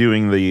actually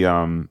doing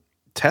the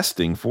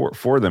testing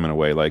for them in a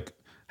way. Like,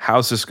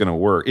 how's this going to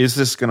work? Is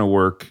this going to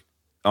work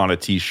on a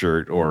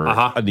T-shirt or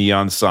a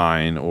neon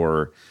sign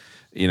or...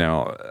 we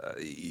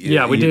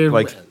did.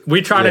 Like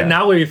we tried it.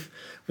 Now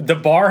the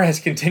bar has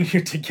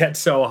continued to get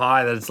so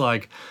high that it's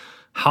like,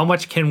 how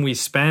much can we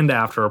spend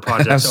after a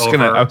project's over?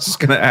 I was just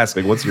gonna ask,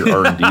 like, what's your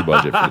R&D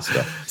budget for this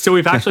stuff? So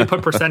we've actually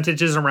put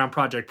percentages around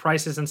project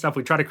prices and stuff.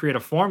 We try to create a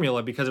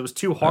formula because it was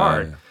too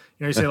hard.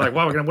 You say like,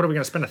 well, what are we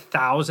gonna spend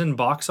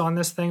 $1,000 on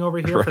this thing over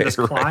here for this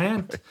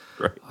client?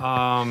 Right.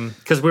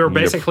 Because we were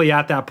basically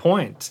at that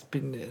point.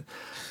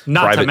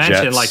 Not private to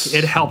mention, jets. Like,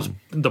 it helps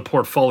the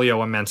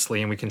portfolio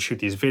immensely, and we can shoot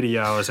these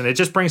videos, and it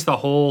just brings the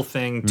whole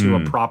thing to a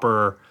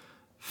proper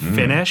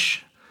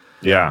finish.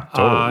 Yeah,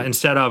 totally.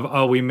 Instead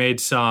of, we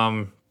made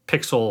some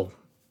pixel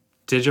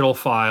digital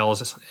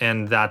files,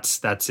 and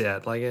that's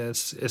it. Like,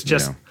 it's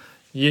just,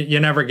 you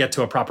never get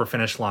to a proper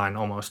finish line,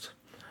 almost.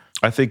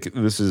 I think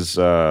this is,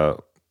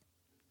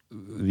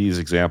 these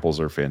examples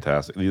are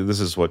fantastic. This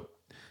is what,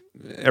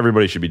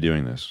 everybody should be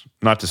doing this,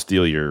 not to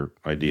steal your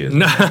ideas.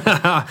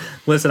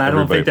 Listen, I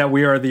don't think that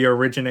we are the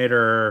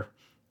originator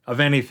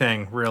of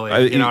anything,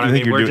 really. You know what I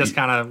mean? We're just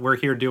we're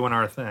here doing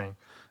our thing.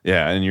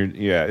 Yeah, and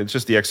it's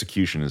just the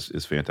execution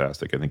is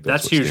fantastic. I think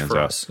that's what huge stands for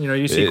out. us.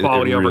 You see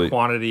quality over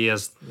quantity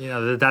as,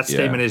 that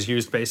statement is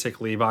used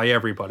basically by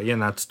everybody,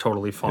 and that's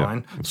totally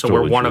fine. Yeah, so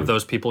totally we're one of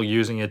those people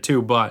using it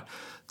too, but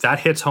that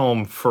hits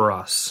home for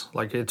us.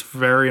 Like, it's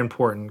very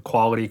important.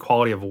 Quality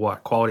of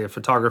what? Quality of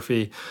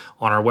photography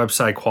on our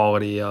website,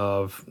 quality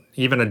of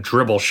even a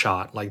dribble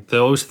shot. Like,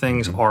 those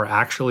things are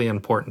actually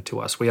important to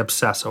us. We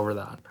obsess over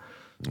that.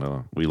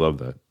 We love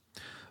that.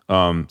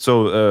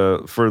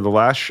 So for the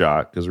last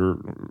shot, because we're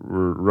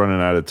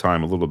running out of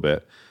time a little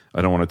bit,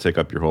 I don't want to take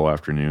up your whole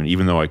afternoon,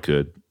 even though I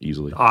could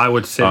easily. I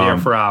would sit here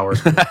for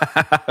hours.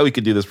 We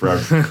could do this for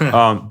hours.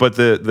 But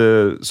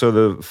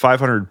the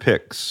 500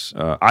 pics,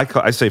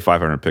 I say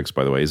 500 pics,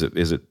 by the way. Is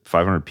it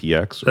 500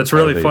 PX? That's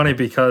really funny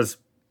because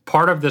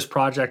part of this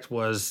project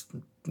was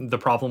the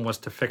problem was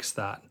to fix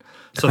that.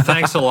 So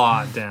thanks a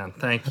lot, Dan.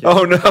 Thank you.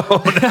 Oh, no.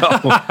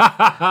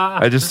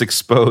 I just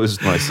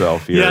exposed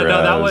myself here. Yeah,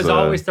 no, that was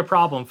always the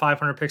problem.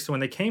 500 pics. When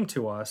they came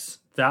to us,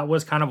 that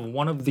was kind of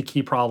one of the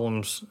key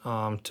problems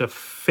to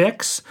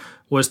fix,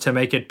 was to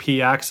make it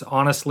PX.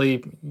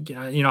 Honestly,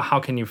 how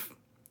can you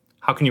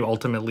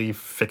ultimately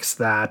fix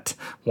that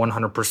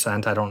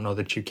 100%? I don't know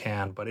that you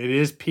can, but it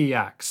is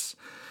PX.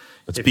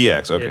 It's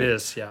PX, okay. It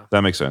is, yeah.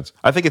 That makes sense.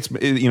 I think it's,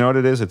 you know what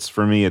it is? It's,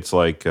 for me, it's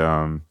like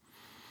from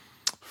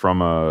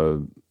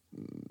a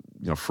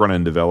front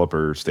end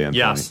developer standpoint,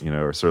 yes.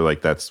 Or sort of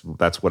like that's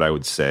what I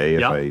would say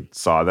if I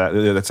saw that.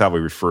 That's how we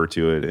refer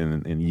to it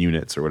in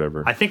units or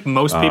whatever. I think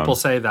most people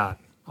say that,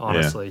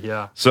 honestly.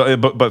 Yeah. So,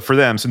 but for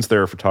them, since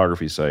they're a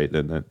photography site,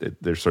 then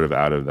they're sort of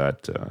out of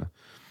that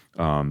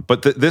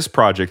But this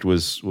project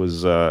was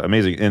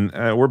amazing,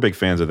 and we're big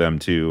fans of them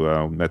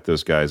too. Met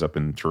those guys up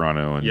in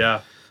Toronto, and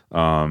Yeah.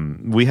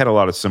 we had a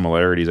lot of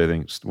similarities, I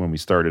think, when we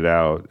started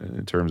out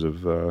in terms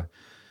of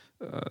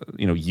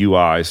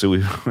UI. So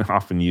we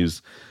often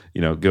use,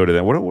 go to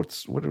them. What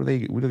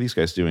are these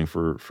guys doing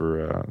for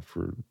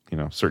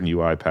certain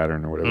UI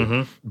pattern or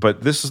whatever?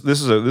 But this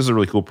is a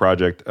really cool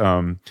project.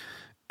 And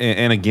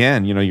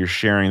again, you're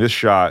sharing this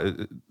shot.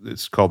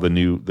 It's called the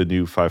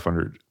new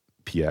 500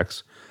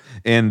 PX,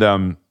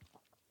 and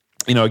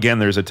again,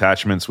 there's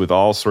attachments with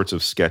all sorts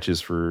of sketches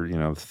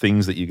for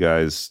things that you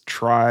guys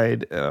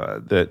tried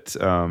that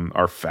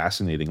are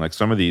fascinating. Like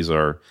some of these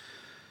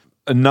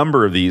a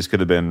number of these could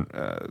have been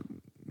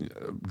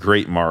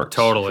great marks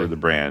for the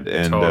brand,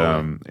 and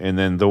and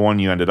then the one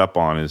you ended up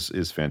on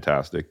is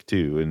fantastic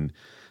too. And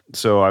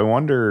so I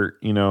wonder,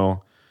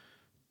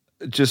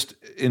 just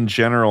in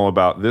general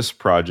about this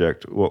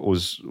project, what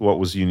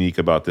was unique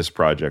about this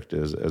project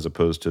as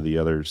opposed to the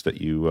others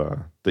that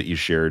you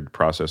shared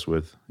process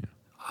with?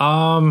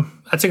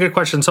 That's a good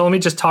question. So let me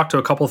just talk to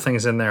a couple of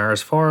things in there.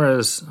 As far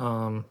as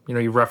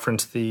you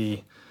referenced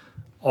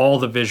all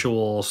the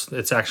visuals.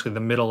 It's actually the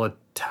middle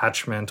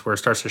attachment where it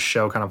starts to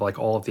show kind of like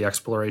all of the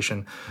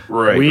exploration.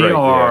 Right. We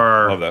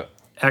are Love that.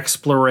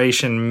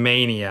 exploration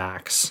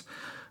maniacs.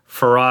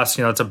 For us,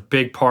 it's a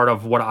big part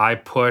of what I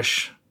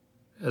push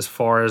as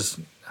far as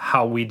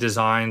how we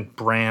design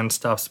brand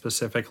stuff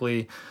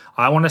specifically.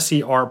 I want to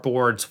see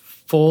artboards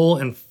full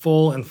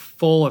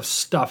of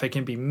stuff. It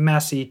can be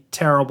messy,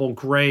 terrible,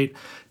 great.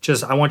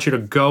 Just I want you to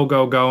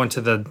go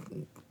into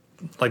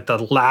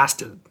the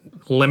last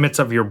limits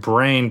of your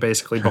brain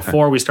basically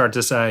before we start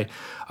to say,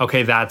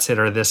 okay, that's it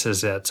or this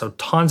is it. So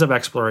tons of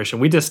exploration.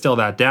 We distill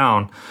that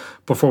down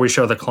before we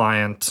show the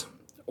client,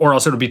 or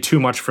else it would be too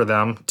much for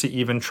them to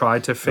even try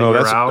to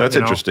figure out. That's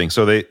interesting.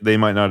 So they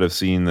might not have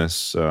seen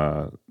this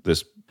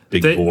this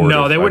big board.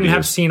 No, they wouldn't ideas.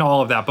 have seen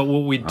all of that. But what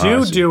we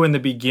do in the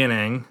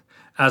beginning,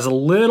 as a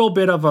little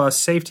bit of a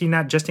safety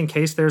net, just in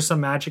case there's some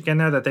magic in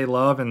there that they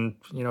love, and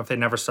if they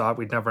never saw it,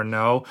 we'd never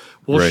know.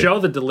 We'll show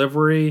the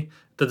deliverable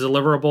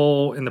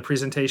in the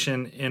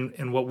presentation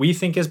in what we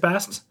think is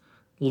best,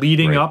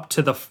 leading up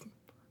to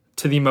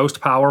the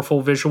most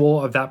powerful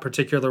visual of that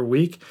particular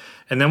week,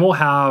 and then we'll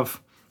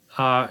have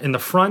in the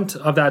front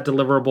of that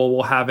deliverable,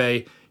 we'll have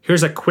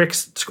here's a quick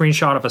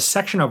screenshot of a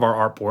section of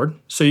our artboard,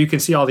 so you can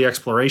see all the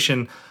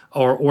exploration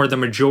or the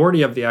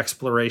majority of the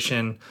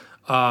exploration.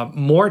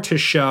 More to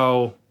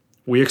show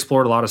we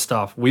explored a lot of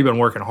stuff. We've been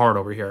working hard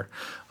over here.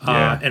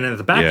 And at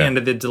the back end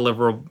of the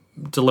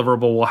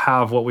deliverable, we'll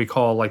have what we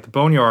call like the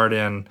boneyard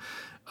in.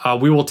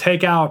 We will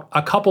take out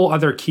a couple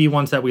other key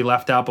ones that we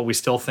left out, but we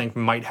still think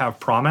might have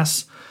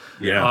promise.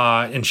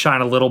 And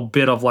shine a little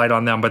bit of light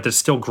on them, but there's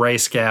still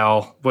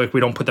grayscale. Like we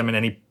don't put them in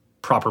any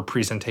proper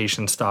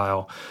presentation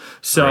style.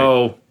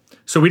 So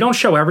we don't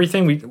show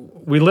everything.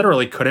 We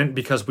literally couldn't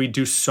because we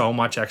do so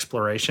much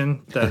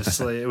exploration that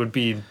it would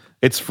be.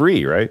 It's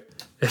free, right?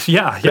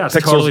 Yeah, it's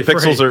totally free.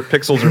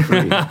 Pixels are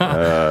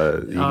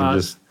free. You can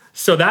just.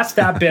 So that's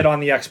that bit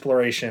on the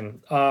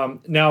exploration.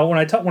 Now,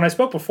 when I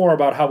spoke before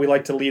about how we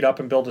like to lead up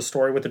and build a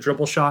story with the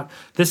dribble shot,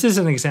 this is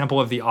an example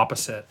of the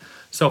opposite.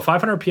 So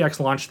 500px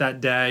launched that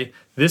day.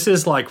 This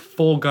is like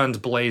full guns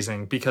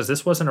blazing because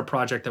this wasn't a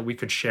project that we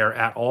could share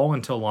at all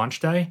until launch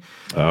day.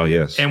 Oh,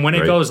 yes. And when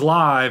it goes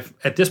live,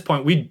 at this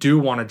point, we do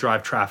want to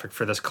drive traffic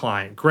for this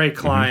client. Great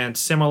client,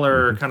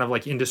 similar kind of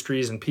like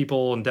industries and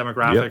people and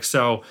demographics. Yep.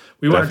 So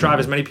we want to drive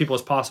as many people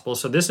as possible.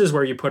 So this is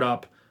where you put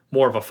up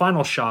more of a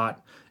final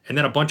shot and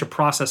then a bunch of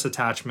process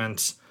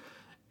attachments,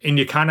 and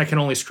you kind of can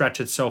only stretch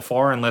it so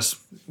far unless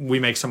we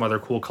make some other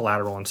cool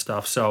collateral and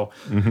stuff. So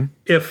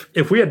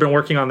if we had been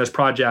working on this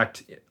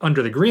project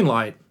under the green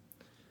light,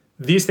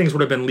 these things would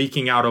have been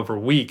leaking out over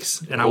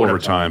weeks, and I would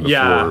have time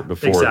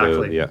before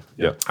exactly.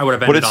 I would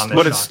have ended on this.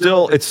 But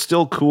it's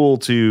still cool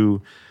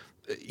to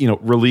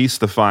release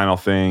the final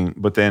thing,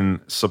 but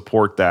then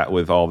support that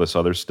with all this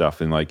other stuff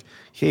and like,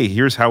 hey,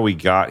 here's how we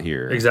got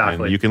here.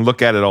 Exactly. And you can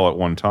look at it all at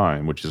one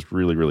time, which is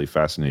really, really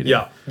fascinating.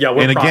 Yeah.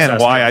 And again,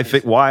 why I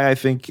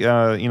think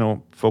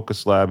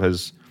Focus Lab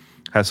has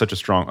such a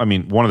strong. I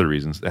mean, one of the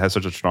reasons it has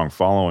such a strong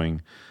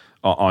following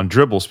on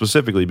Dribbble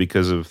specifically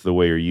because of the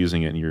way you're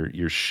using it, and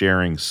you're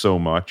sharing so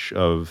much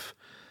of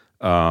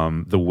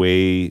the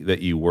way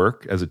that you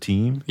work as a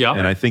team. Yeah.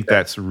 And I think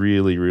that's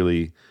really,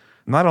 really.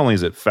 Not only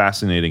is it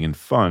fascinating and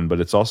fun, but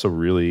it's also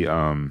really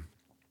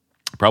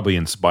probably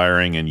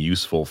inspiring and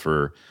useful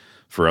for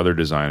other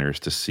designers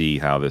to see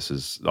how this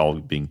is all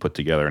being put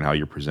together and how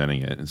you're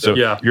presenting it. And so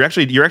you're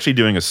actually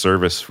doing a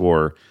service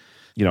for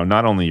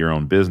not only your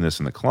own business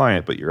and the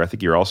client, but I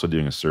think you're also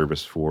doing a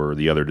service for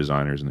the other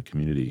designers in the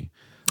community.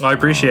 I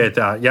appreciate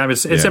that. Yeah,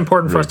 it's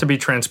important for us to be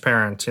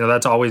transparent.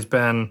 That's always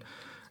been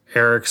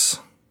Eric's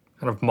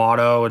kind of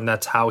motto, and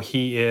that's how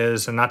he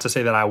is. And not to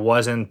say that I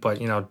wasn't, but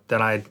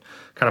then I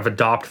kind of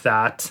adopt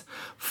that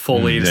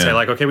fully to say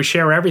like, okay, we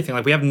share everything.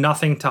 Like we have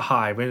nothing to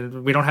hide.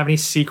 We don't have any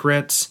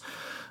secrets.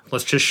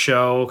 Let's just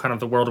show kind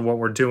of the world of what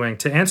we're doing.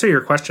 To answer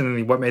your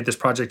question, what made this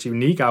project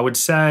unique, I would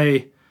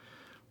say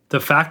the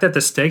fact that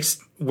the stakes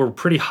were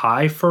pretty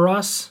high for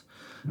us.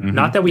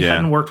 Not that we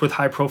hadn't worked with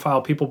high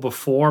profile people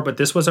before, but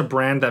this was a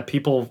brand that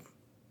people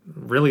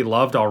really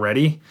loved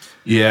already.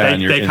 Yeah,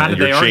 they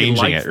already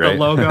liked the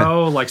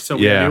logo. Like, so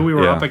we knew we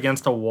were up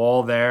against a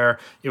wall there.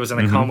 It was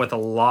going to come with a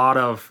lot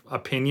of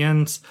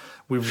opinions.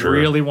 We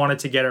really wanted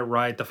to get it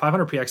right. The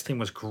 500px team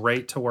was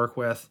great to work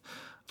with.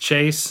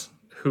 Chase,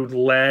 who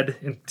led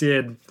and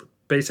did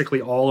basically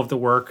all of the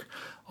work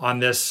on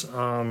this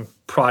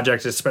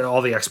project, it spent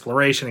all the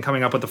exploration and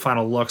coming up with the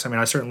final looks. I mean,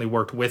 I certainly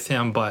worked with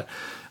him, but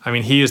I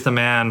mean, he is the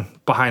man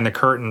behind the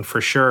curtain for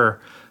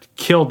sure.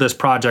 Killed this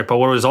project. But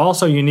what was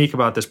also unique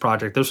about this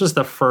project, this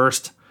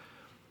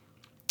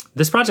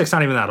project's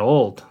not even that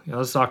old.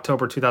 This is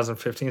October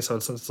 2015, so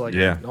it's like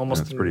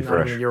almost pretty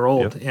fresh. A year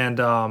old. Yep.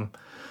 And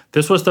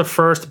this was the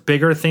first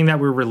bigger thing that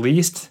we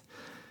released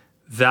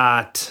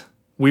that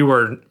we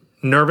were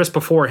nervous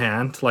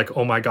beforehand, like,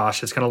 oh my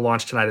gosh, it's going to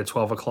launch tonight at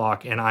 12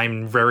 o'clock, and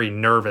I'm very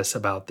nervous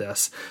about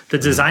this. The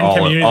design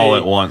community... all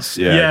at once,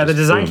 Yeah, the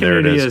design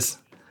community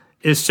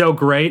is so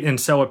great and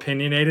so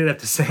opinionated at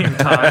the same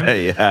time.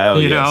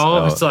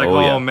 It's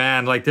like,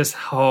 man, like this,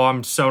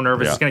 I'm so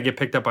nervous. It's going to get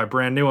picked up by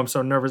Brand New. I'm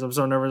so nervous.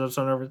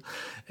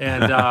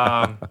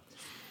 And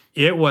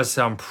it was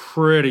some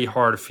pretty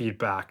hard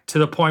feedback to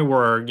the point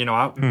where,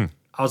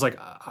 I was like,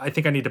 I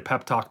think I need to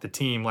pep talk the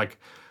team. Like,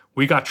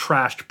 we got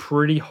trashed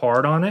pretty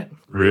hard on it.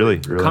 Really?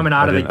 Coming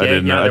out of the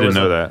gate. I didn't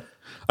know that.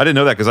 I didn't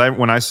know that because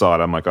when I saw it,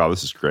 I'm like, oh,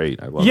 this is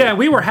great. I love it. Yeah,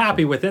 we were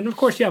happy with it. And of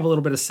course, you have a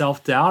little bit of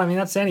self-doubt. I mean,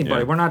 that's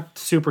anybody. Yeah. We're not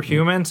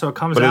superhuman, so it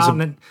comes out and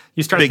then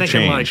you start thinking,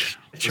 change.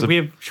 Like, should we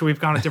have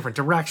gone a different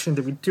direction?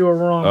 Did we do it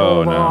wrong?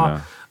 Oh,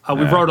 no.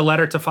 We wrote a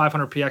letter to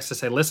 500px to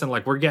say, listen,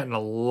 like, we're getting a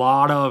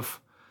lot of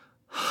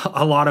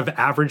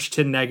average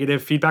to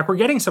negative feedback. We're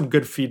getting some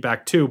good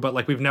feedback too, but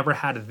like, we've never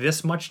had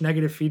this much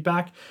negative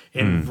feedback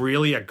and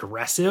really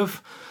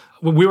aggressive.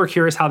 We were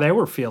curious how they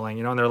were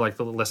feeling, and they're like,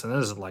 listen,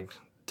 this is like,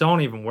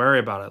 don't even worry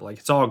about it. Like,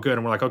 it's all good.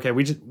 And we're like, okay,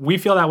 we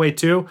feel that way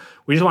too.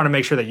 We just want to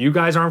make sure that you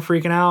guys aren't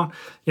freaking out,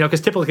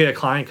 because typically a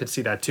client could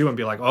see that too and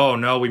be like, oh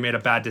no, we made a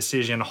bad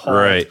decision. Halt.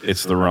 Right.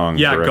 It's the wrong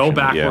direction. Go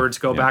backwards,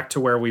 go back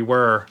to where we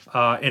were.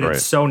 And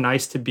it's so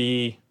nice to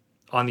be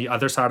on the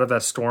other side of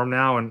that storm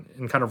now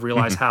and kind of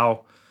realize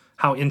how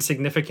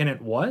insignificant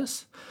it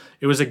was.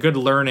 It was a good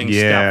learning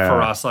step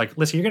for us. Like,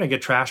 listen, you're going to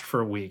get trashed for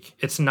a week.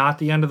 It's not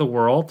the end of the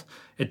world.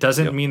 It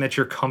doesn't mean that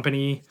your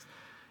company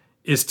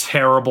is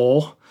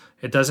terrible.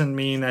 It doesn't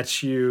mean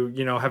that you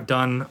have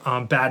done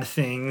bad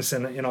things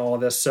and all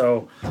of this.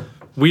 So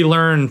we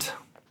learned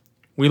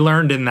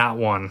in that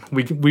one.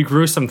 We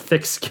grew some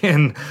thick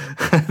skin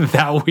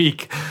that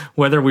week,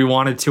 whether we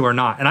wanted to or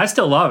not. And I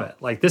still love it.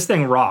 Like, this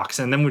thing rocks.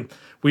 And then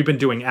we've been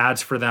doing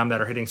ads for them that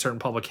are hitting certain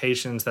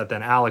publications that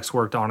then Alex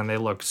worked on, and they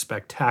look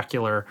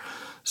spectacular.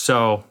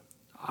 So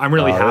I'm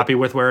really happy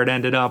with where it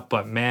ended up.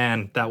 But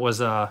man, that was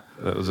a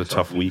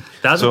tough week.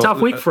 That was a tough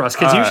week for us,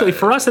 because usually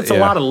for us it's a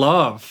lot of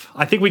love.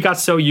 I think we got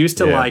so used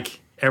to like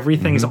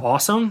everything's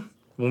awesome.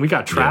 When we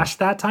got trashed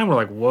that time, we're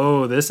like,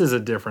 whoa, this is a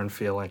different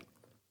feeling.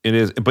 It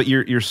is, but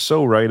you're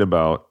so right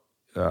about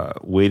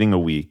waiting a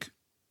week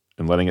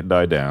and letting it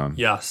die down.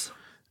 Yes,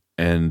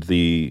 and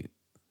the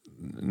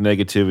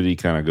negativity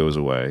kind of goes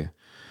away,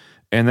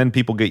 and then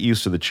people get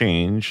used to the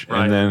change,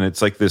 and then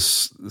it's like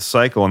this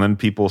cycle, and then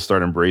people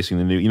start embracing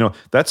the new.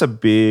 That's a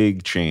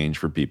big change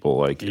for people.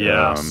 Like,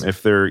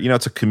 if they're,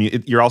 it's a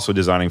community. You're also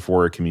designing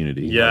for a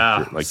community.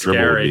 Yeah, like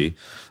Dribbble would be.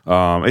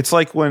 It's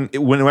like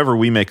whenever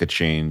we make a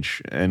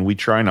change, and we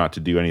try not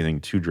to do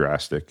anything too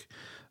drastic.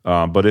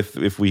 But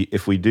if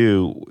we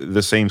do,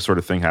 the same sort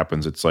of thing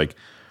happens. It's like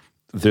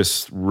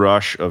this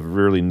rush of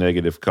really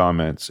negative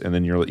comments, and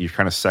then you're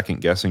kind of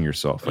second guessing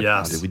yourself.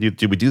 Like, did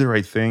we do the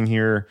right thing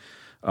here?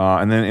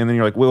 And then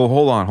you're like, well,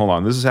 hold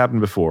on. This has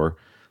happened before.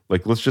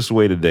 Like, let's just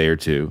wait a day or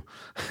two,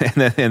 and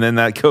then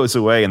that goes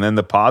away, and then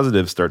the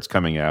positive starts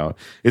coming out.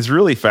 It's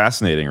really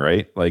fascinating,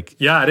 right? Like,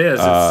 yeah, it is.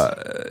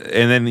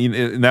 And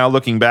then now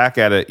looking back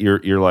at it,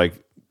 you're like,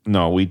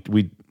 no, we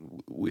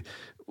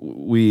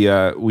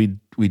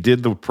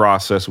did the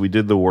process, we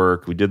did the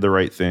work, we did the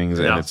right things,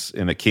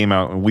 and it came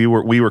out, and we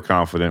were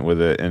confident with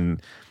it,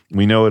 and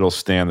we know it'll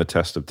stand the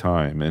test of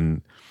time,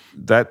 and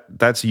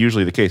that's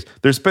usually the case.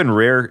 There's been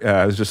rare.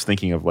 I was just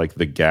thinking of like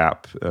the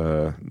Gap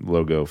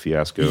logo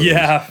fiasco.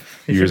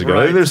 Years ago.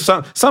 Right. There's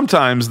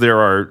sometimes there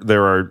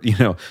are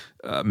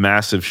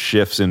massive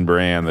shifts in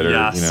brand that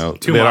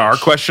are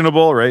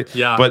questionable, right?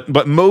 Yeah.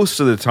 But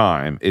most of the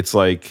time it's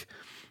like,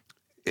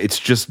 it's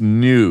just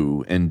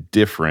new and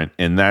different,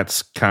 and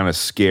that's kind of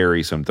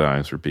scary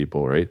sometimes for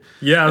people, right?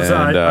 Yeah,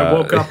 I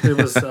woke up, it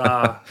was,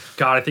 I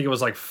think it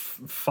was like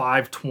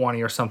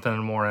 5:20 or something in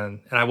the morning,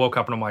 and I woke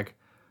up and I'm like,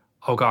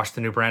 oh gosh, the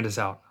new brand is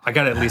out. I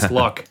got to at least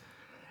look.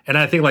 And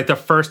I think like the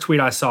first tweet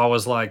I saw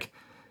was like,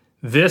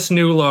 this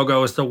new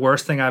logo is the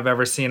worst thing I've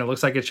ever seen. It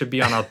looks like it should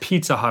be on a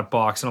Pizza Hut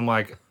box. And I'm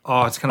like,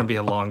 oh, it's going to be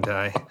a long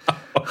day.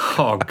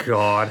 Oh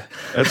God.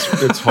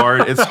 It's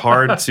hard. It's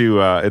hard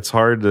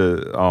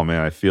to, oh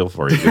man, I feel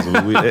for you. 'Cause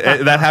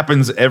that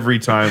happens every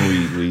time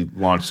we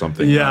launch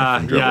something.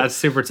 Yeah. Yeah. It's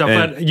super tough,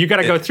 but you got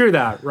to go through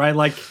that, right?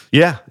 Like,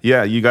 yeah.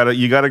 You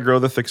gotta grow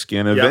the thick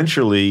skin.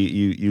 Eventually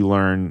you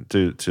learn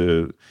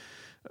to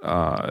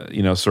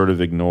sort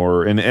of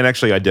ignore and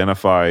actually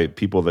identify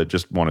people that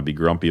just want to be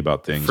grumpy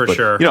about things. For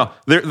sure.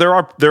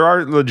 There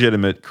are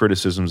legitimate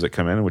criticisms that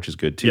come in, which is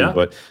good too.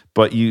 Yeah.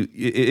 But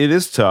it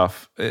is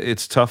tough.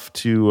 It's tough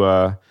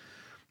to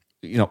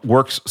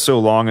work so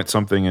long at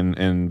something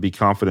and be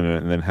confident in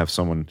it, and then have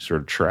someone sort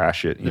of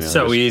trash it. It's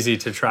so easy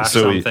to trash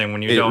something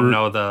when you don't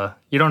know the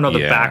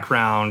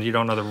background, you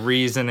don't know the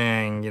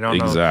reasoning, you don't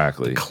know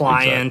the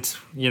client,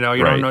 you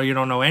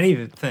don't know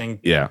anything.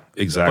 Yeah,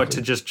 exactly. But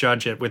to just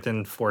judge it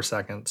within 4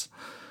 seconds.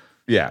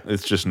 Yeah,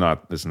 it's just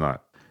not. It's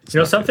not.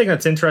 Something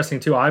that's interesting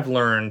too, I've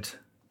learned,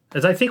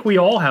 is I think we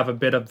all have a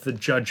bit of the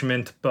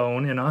judgment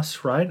bone in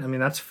us, right? I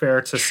mean, that's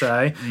fair to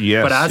say.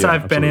 Yes. But as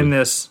I've been in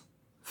this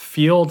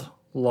field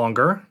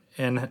longer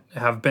and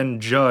have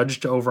been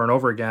judged over and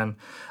over again,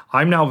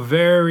 I'm now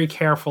very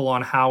careful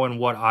on how and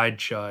what I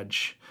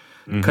judge,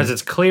 because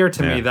it's clear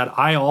to me that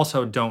I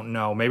also don't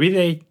know. Maybe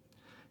they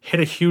hit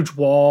a huge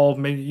wall.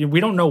 Maybe we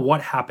don't know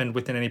what happened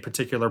within any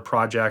particular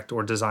project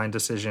or design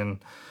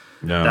decision.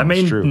 No, that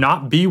may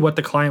not be what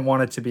the client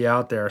wanted to be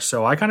out there.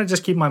 So I kind of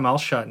just keep my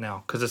mouth shut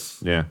now, because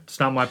it's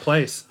not my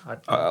place.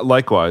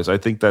 Likewise, I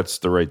think that's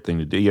the right thing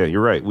to do. Yeah, you're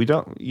right.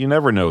 You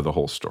never know the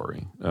whole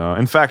story.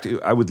 In fact,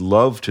 I would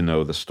love to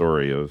know the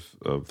story of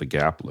the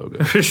Gap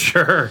logo.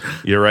 Sure.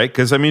 You're right.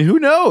 Because, I mean, who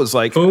knows?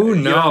 Like, who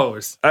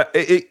knows?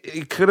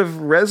 It could have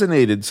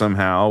resonated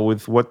somehow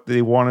with what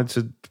they wanted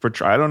to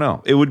portray. I don't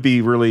know. It would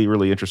be really,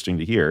 really interesting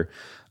to hear.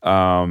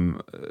 Or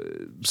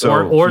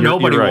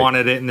nobody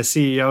wanted it, and the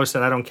CEO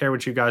said, "I don't care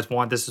what you guys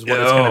want. This is what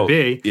it's going to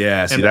be."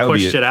 Yeah, and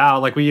pushed it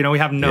out. Like we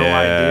have no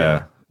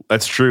idea.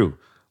 That's true.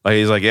 Like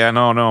he's like,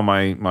 no,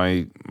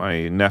 my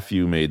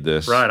nephew made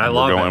this. Right, I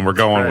love it. And we're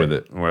going with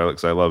it. Well,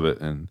 Alex, I love it,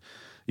 and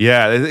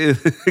yeah,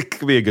 it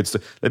could be a good.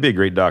 That'd be a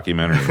great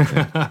documentary.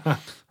 I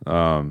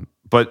think.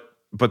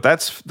 But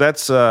that's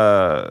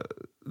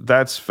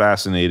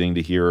fascinating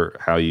to hear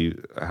how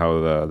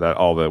that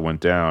all that went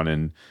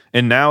down,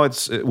 and now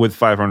it's with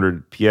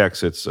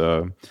 500px. It's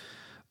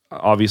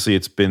obviously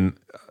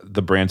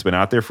the brand's been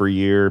out there for a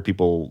year.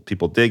 People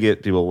dig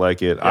it. People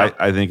like it. Yeah.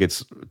 I think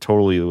it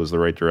was the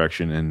right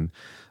direction, and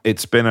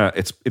it's been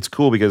it's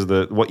cool because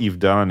what you've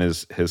done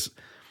has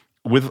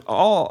with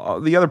all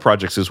the other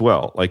projects as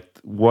well. Like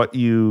what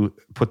you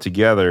put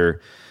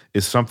together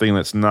is something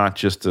that's not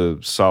just a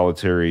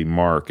solitary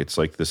mark. It's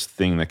like this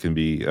thing that can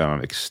be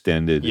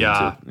extended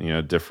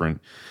into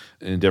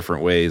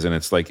different ways, and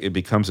it's like it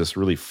becomes this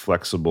really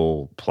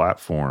flexible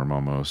platform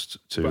almost.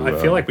 I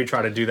feel like we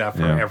try to do that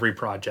for every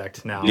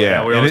project now.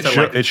 Yeah, and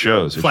it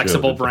shows.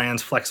 Flexible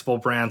brands.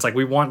 Like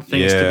we want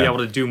things to be able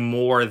to do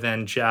more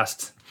than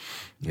just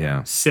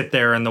sit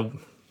there in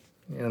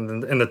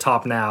the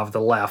top nav, the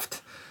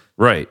left.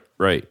 Right,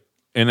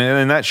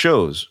 and that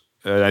shows.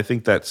 I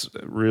think that's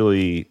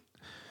really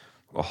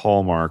a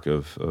hallmark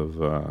of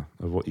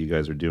what you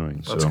guys are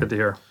doing. That's good to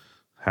hear.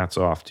 Hats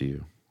off to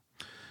you.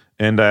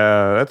 And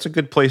that's a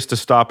good place to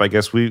stop. I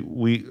guess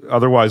we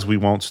otherwise we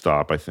won't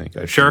stop. I think.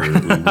 Sure.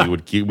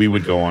 we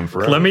would go on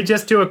forever. Let me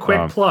just do a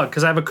quick plug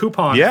because I have a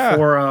coupon. Yeah.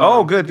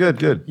 For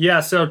good. Yeah.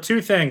 So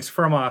 2 things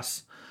from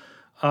us.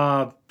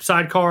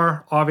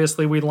 Sidecar,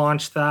 obviously we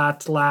launched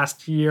that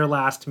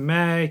last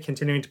May,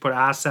 continuing to put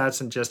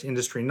assets and just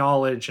industry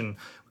knowledge, and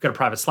we've got a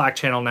private Slack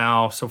channel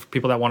now, so for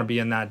people that want to be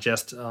in that,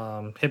 just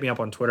hit me up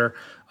on Twitter.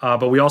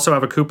 But we also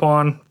have a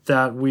coupon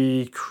that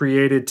we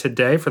created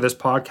today for this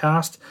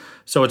podcast,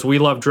 so it's We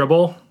Love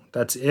Dribbble,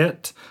 that's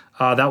it.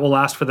 That will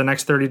last for the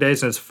next 30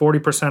 days, and it's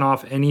 40%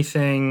 off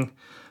anything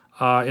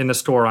in the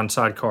store on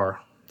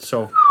Sidecar.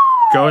 So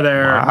go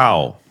there,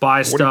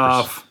 buy 40%.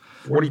 Stuff.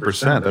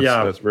 40%.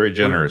 That's very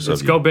generous.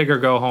 Let's go big or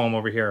go home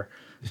over here.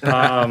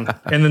 And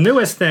the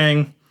newest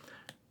thing,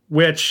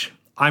 which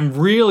I'm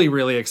really,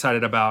 really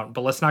excited about,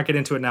 but let's not get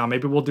into it now.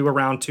 Maybe we'll do a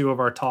round 2 of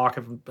our talk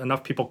if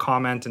enough people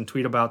comment and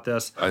tweet about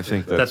this. I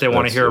think that they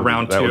want to hear a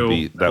round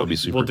 2. That would be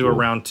super. We'll do a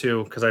round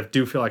 2 because I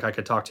do feel like I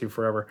could talk to you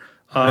forever.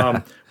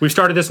 We've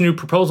started this new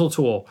proposal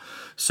tool.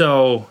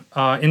 So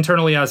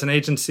internally as an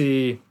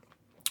agency,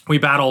 we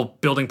battle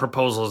building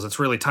proposals. It's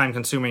really time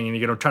consuming, and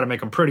you got to try to make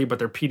them pretty, but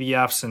they're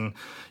PDFs, and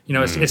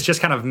it's just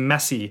kind of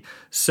messy.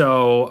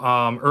 So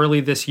early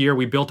this year,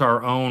 we built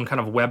our own kind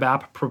of web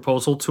app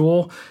proposal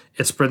tool.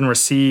 It's been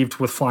received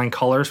with flying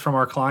colors from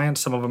our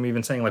clients. Some of them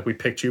even saying like, we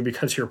picked you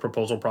because your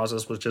proposal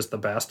process was just the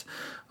best.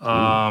 It's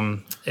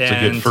a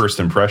good first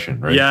impression,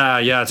 right?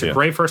 Yeah. It's a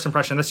great first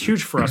impression. That's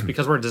huge for us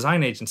because we're a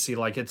design agency.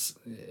 Like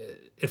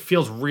it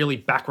feels really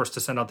backwards to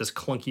send out this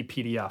clunky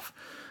PDF.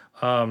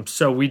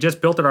 So we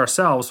just built it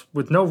ourselves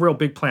with no real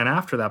big plan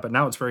after that, but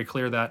now it's very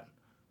clear that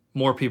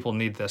more people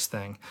need this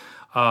thing.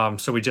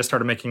 So we just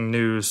started making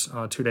news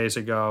 2 days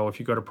ago. If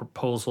you go to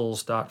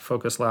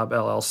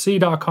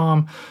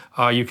proposals.focuslabllc.com,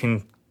 you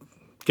can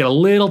get a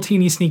little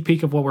teeny sneak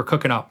peek of what we're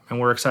cooking up. And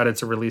we're excited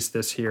to release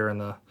this here in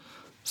the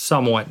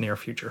somewhat near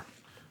future.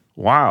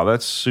 Wow,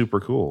 that's super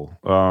cool.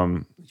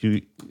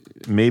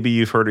 Maybe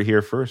you've heard it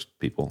here first,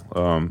 people.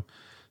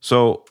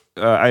 So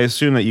I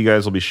assume that you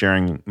guys will be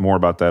sharing more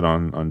about that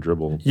on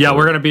Dribbble. Yeah,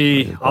 we're going to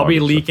be, I'll be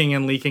leaking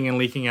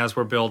as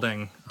we're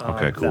building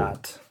okay, cool.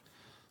 that.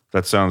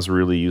 That sounds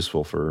really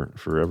useful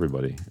for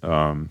everybody.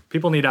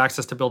 People need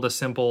access to build a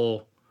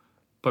simple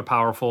but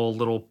powerful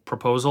little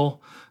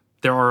proposal.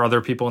 There are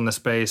other people in the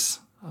space.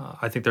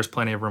 I think there's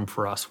plenty of room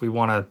for us. We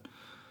want to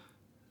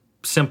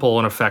simple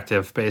and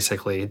effective,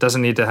 basically. It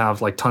doesn't need to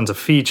have like tons of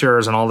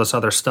features and all this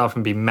other stuff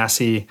and be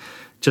messy.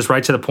 Just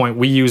right to the point.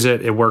 We use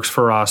it. It works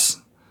for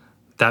us.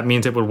 That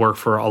means it would work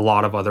for a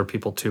lot of other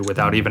people too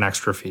without even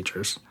extra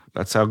features.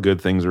 That's how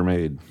good things are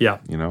made. Yeah.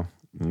 You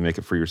make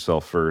it for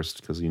yourself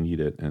first because you need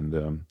it.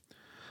 And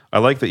I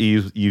like that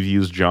you've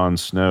used Jon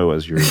Snow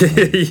as your,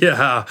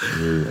 yeah.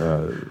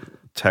 your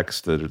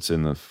text that it's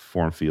in the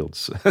form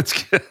fields.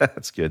 That's good.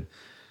 That's good.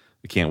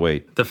 I can't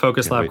wait. The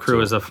Focus Lab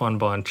crew is a fun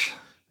bunch.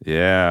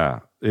 Yeah.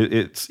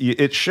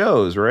 It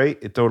shows, right?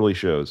 It totally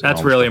shows.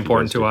 That's really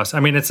important to us. I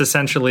mean, it's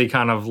essentially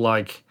kind of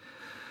like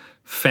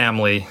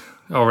family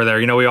over there.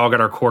 We all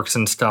got our quirks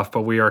and stuff,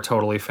 but we are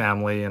totally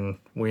family, and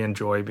we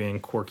enjoy being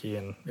quirky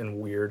and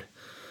weird.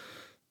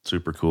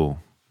 Super cool.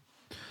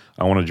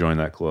 I want to join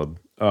that club.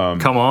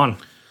 Come on.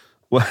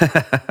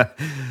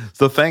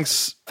 So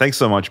thanks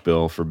so much,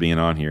 Bill, for being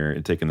on here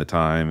and taking the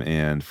time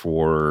and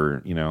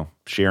for,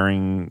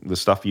 sharing the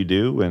stuff you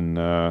do. And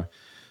I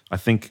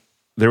think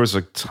there was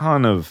a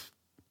ton of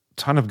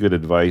good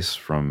advice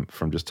from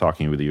just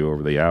talking with you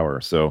over the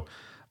hour. So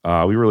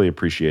we really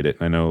appreciate it.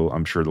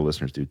 I'm sure the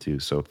listeners do too.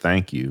 So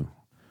thank you.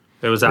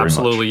 It was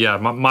absolutely,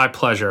 my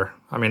pleasure.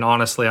 I mean,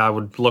 honestly, I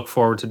would look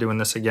forward to doing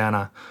this again.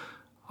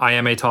 I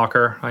am a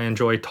talker. I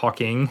enjoy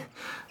talking,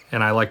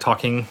 and I like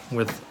talking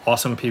with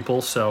awesome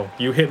people. So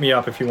you hit me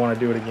up if you want to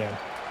do it again.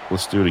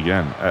 Let's do it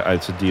again.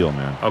 It's a deal,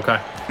 man.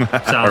 Okay.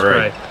 Sounds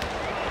great.